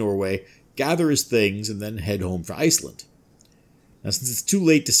back to Norway, gather his things, and then head home for Iceland. Now, since it's too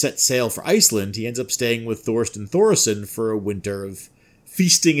late to set sail for Iceland, he ends up staying with Thorsten Thoresen for a winter of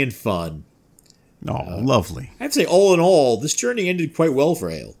feasting and fun. Oh, lovely. I'd say all in all, this journey ended quite well for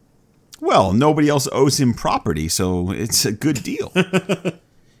Egil. Well, nobody else owes him property, so it's a good deal.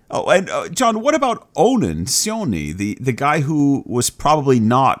 Oh, and John, what about Onan Sioni, the guy who was probably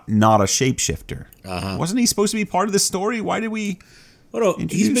not a shapeshifter? Wasn't he supposed to be part of the story? Why did we... Oh, no,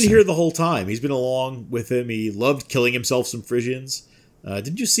 he's been here the whole time. He's been along with him. He loved killing himself some Frisians.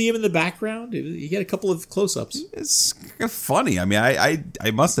 Didn't you see him in the background? He had a couple of close-ups. It's kind of funny. I mean,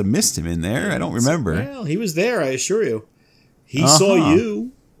 I must have missed him in there. I don't remember. Well, he was there, I assure you. He saw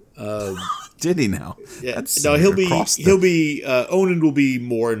you. Did he now? Yeah. That's No, Onan will be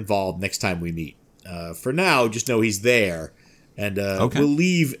more involved next time we meet. For now, just know he's there. And we'll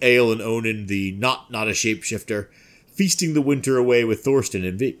leave Egil and Onan, the not a shapeshifter, feasting the winter away with Thorsten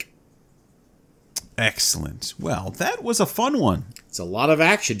and Vik. Excellent. Well, that was a fun one. It's a lot of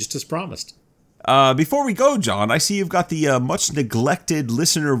action, just as promised. Before we go, John, I see you've got the much neglected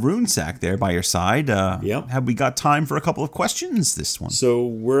listener rune sack there by your side. Yep. Have we got time for a couple of questions this one? So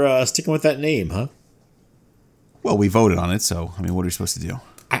we're sticking with that name, huh? Well, we voted on it, so, I mean, what are we supposed to do?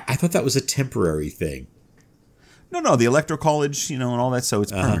 I thought that was a temporary thing. No, the Electoral College, and all that, so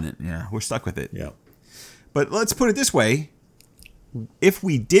it's permanent. Yeah, we're stuck with it. Yeah. But let's put it this way. If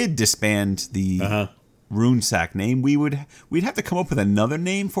we did disband the rune sack name, we'd have to come up with another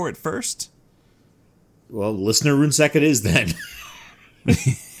name for it first. Well, listener rune sack it is then.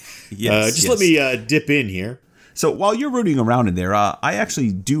 Yes. Let me dip in here. So while you're rooting around in there, I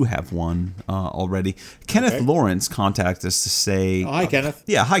actually do have one already. Kenneth Lawrence contacted us to say... Oh, hi, Kenneth.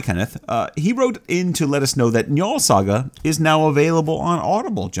 Yeah, hi, Kenneth. He wrote in to let us know that Njal Saga is now available on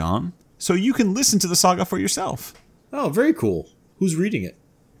Audible, John. So you can listen to the saga for yourself. Oh, very cool. Who's reading it?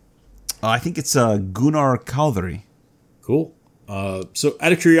 I think it's Gunnar Kalvari. Cool. So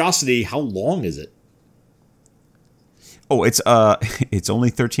out of curiosity, how long is it? Oh, it's only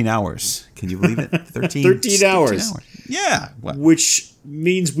 13 hours. Can you believe it? 13 hours. Yeah. What? Which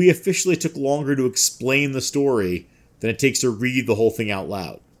means we officially took longer to explain the story than it takes to read the whole thing out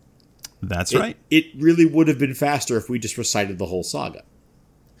loud. That's right. It really would have been faster if we just recited the whole saga.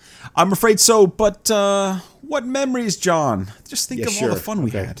 I'm afraid so, but what memories, John? Just think of all the fun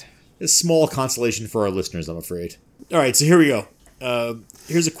we had. A small consolation for our listeners, I'm afraid. All right, so here we go.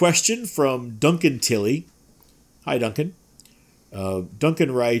 Here's a question from Duncan Tilley. Hi, Duncan.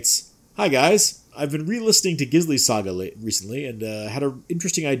 Duncan writes, "Hi, guys. I've been re-listening to Gisli's saga recently and had an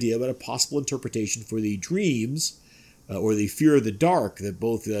interesting idea about a possible interpretation for the dreams or the fear of the dark that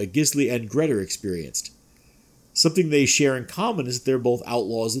both Gisli and Grettir experienced. Something they share in common is that they're both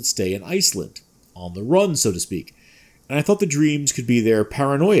outlaws that stay in Iceland, on the run, so to speak, and I thought the dreams could be their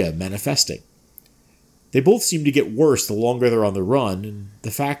paranoia manifesting. They both seem to get worse the longer they're on the run, and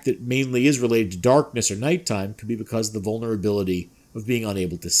the fact that mainly is related to darkness or nighttime could be because of the vulnerability of being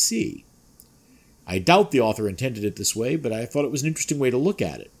unable to see. I doubt the author intended it this way, but I thought it was an interesting way to look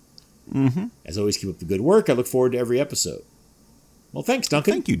at it. Mm-hmm. As always, keep up the good work. I look forward to every episode." Well, thanks,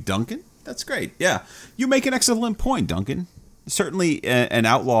 Duncan. Thank you, Duncan. That's great. Yeah, you make an excellent point, Duncan. Certainly, an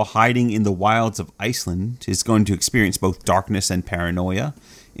outlaw hiding in the wilds of Iceland is going to experience both darkness and paranoia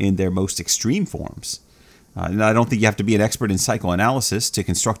in their most extreme forms. And I don't think you have to be an expert in psychoanalysis to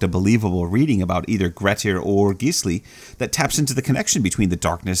construct a believable reading about either Grettir or Gisli that taps into the connection between the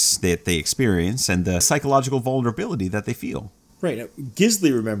darkness that they experience and the psychological vulnerability that they feel. Right. Now,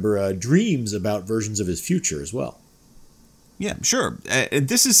 Gisli, remember, dreams about versions of his future as well. Yeah, sure.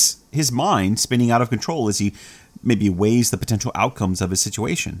 This is his mind spinning out of control as he maybe weighs the potential outcomes of his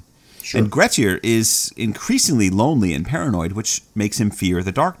situation. Sure. And Grettir is increasingly lonely and paranoid, which makes him fear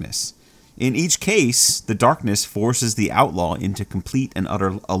the darkness. In each case, the darkness forces the outlaw into complete and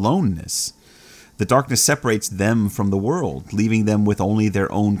utter aloneness. The darkness separates them from the world, leaving them with only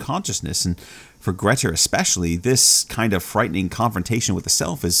their own consciousness. And for Grettir especially, this kind of frightening confrontation with the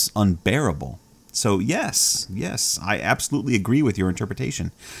self is unbearable. So yes, I absolutely agree with your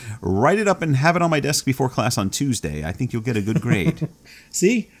interpretation. Write it up and have it on my desk before class on Tuesday. I think you'll get a good grade.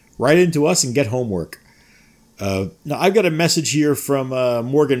 See? Write into us and get homework. Now, I've got a message here from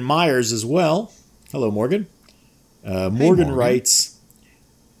Morgan Myers as well. Hello, Morgan. Morgan writes,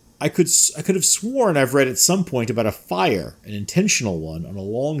 I could have sworn I've read at some point about a fire, an intentional one, on a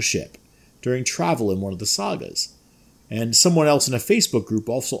longship during travel in one of the sagas. And someone else in a Facebook group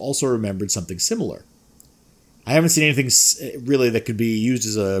also remembered something similar. I haven't seen anything really that could be used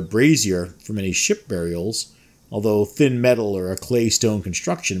as a brazier from any ship burials, although thin metal or a clay stone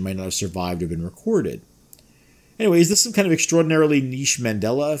construction might not have survived or been recorded. Anyway, is this some kind of extraordinarily niche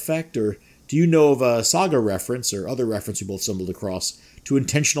Mandela effect, or do you know of a saga reference or other reference we both stumbled across to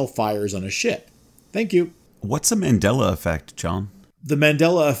intentional fires on a ship? Thank you. What's a Mandela effect, John? The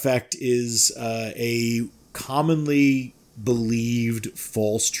Mandela effect is a commonly believed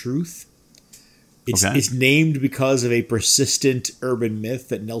false truth. It's named because of a persistent urban myth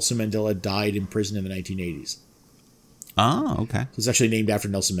that Nelson Mandela died in prison in the 1980s. Ah, okay. So it's actually named after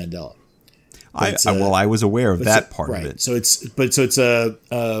Nelson Mandela. I was aware of that part of it. So it's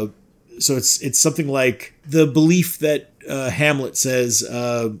something like the belief that Hamlet says,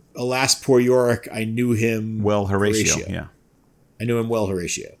 "Alas, poor Yorick, I knew him well, Horatio." Yeah, I knew him well,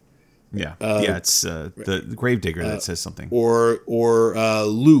 Horatio. Yeah, it's the gravedigger that says something. Or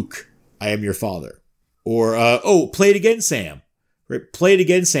Luke, I am your father. Or play it again, Sam. Right? Play it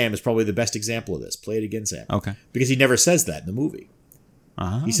again, Sam is probably the best example of this. Play it again, Sam. Okay, because he never says that in the movie.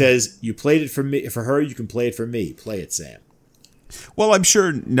 He says, "You played it for me. For her, you can play it for me. Play it, Sam." Well, I'm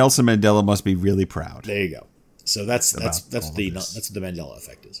sure Nelson Mandela must be really proud. There you go. So that's what the Mandela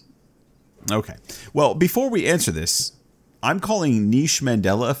effect is. Okay. Well, before we answer this, I'm calling niche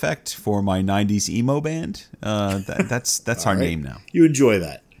Mandela effect for my 90s emo band. That's our name now. You enjoy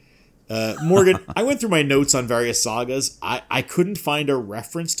that. Morgan, I went through my notes on various sagas. I couldn't find a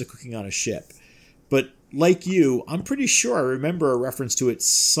reference to cooking on a ship. But like you, I'm pretty sure I remember a reference to it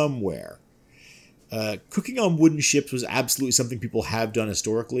somewhere. Cooking on wooden ships was absolutely something people have done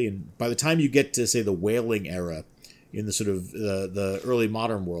historically, and by the time you get to, say, the whaling era in the sort of the early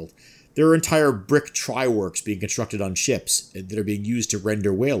modern world, there are entire brick try-works being constructed on ships that are being used to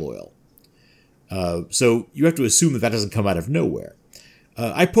render whale oil. So you have to assume that doesn't come out of nowhere.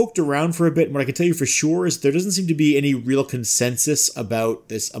 I poked around for a bit, and what I can tell you for sure is there doesn't seem to be any real consensus about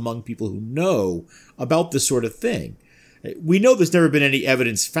this among people who know about this sort of thing. We know there's never been any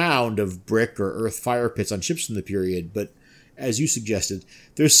evidence found of brick or earth fire pits on ships from the period, but as you suggested,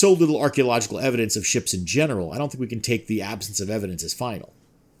 there's so little archaeological evidence of ships in general, I don't think we can take the absence of evidence as final.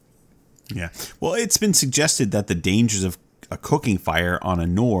 Yeah. Well, it's been suggested that the dangers of a cooking fire on a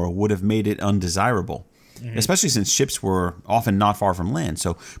Nore would have made it undesirable, especially since ships were often not far from land.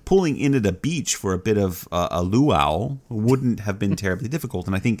 So pulling in at a beach for a bit of a luau wouldn't have been terribly difficult,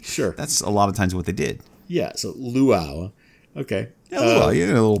 and I think that's a lot of times what they did. Yeah, so luau. Okay. Yeah, luau. You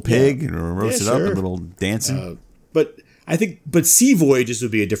get a little pig and roast it up, a little dancing. But sea voyages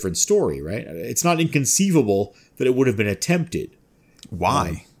would be a different story, right? It's not inconceivable that it would have been attempted.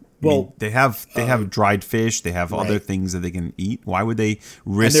 Why? Well, they have dried fish. They have other things that they can eat. Why would they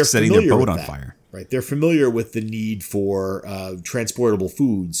risk setting their boat on fire? Right. They're familiar with the need for transportable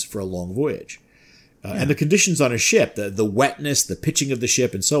foods for a long voyage. And the conditions on a ship, the wetness, the pitching of the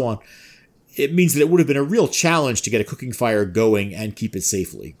ship, and so on, it means that it would have been a real challenge to get a cooking fire going and keep it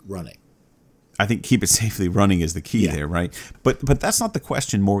safely running. I think keep it safely running is the key there, right? But that's not the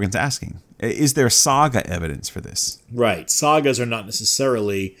question Morgan's asking. Is there saga evidence for this? Right. Sagas are not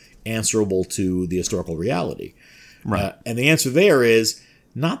necessarily answerable to the historical reality. Right. And the answer there is,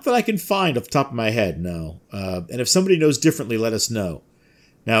 not that I can find off the top of my head, no. And if somebody knows differently, let us know.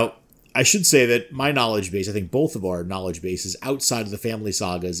 Now, I should say that my knowledge base, I think both of our knowledge bases outside of the family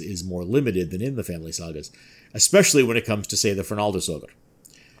sagas is more limited than in the family sagas, especially when it comes to, say, the Fornaldarsogur.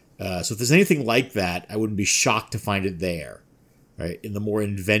 So if there's anything like that, I wouldn't be shocked to find it there, right, in the more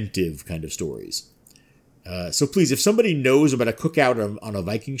inventive kind of stories. So please, if somebody knows about a cookout on a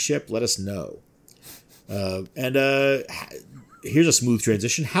Viking ship, let us know. And here's a smooth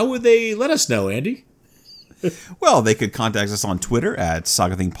transition. How would they let us know, Andy? Well, they could contact us on Twitter at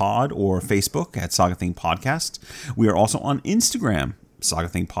SagaThingPod or Facebook at SagaThingPodcast. We are also on Instagram,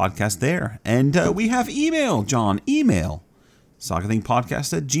 SagaThingPodcast there. And we have email, John. Email,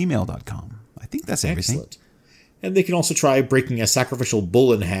 SagaThingPodcast@gmail.com. I think that's everything. Excellent. And they can also try breaking a sacrificial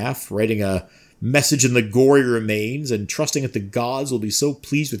bull in half, writing a message in the gory remains, and trusting that the gods will be so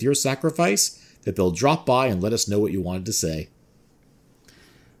pleased with your sacrifice that they'll drop by and let us know what you wanted to say.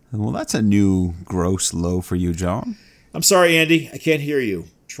 Well, that's a new gross low for you, John. I'm sorry, Andy. I can't hear you.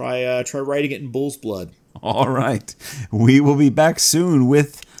 Try writing it in bull's blood. All right. We will be back soon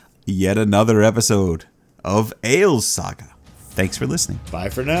with yet another episode of Egil's Saga. Thanks for listening. Bye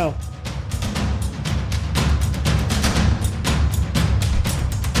for now.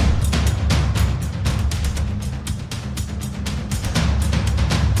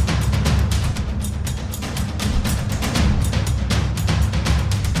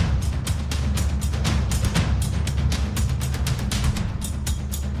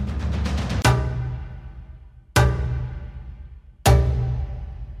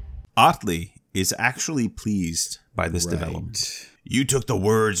 Otley is actually pleased by this development. You took the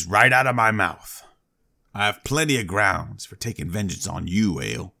words right out of my mouth. I have plenty of grounds for taking vengeance on you,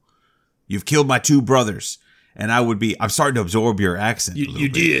 Ale. You've killed my 2 brothers, and I'm starting to absorb your accent a little bit. You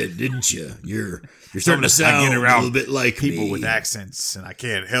did, didn't you? You're starting to sound a little bit like people me. with accents, and I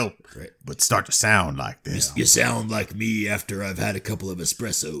can't help but start to sound like this. You sound like me after I've had a couple of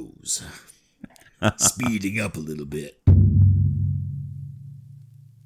espressos. Speeding up a little bit.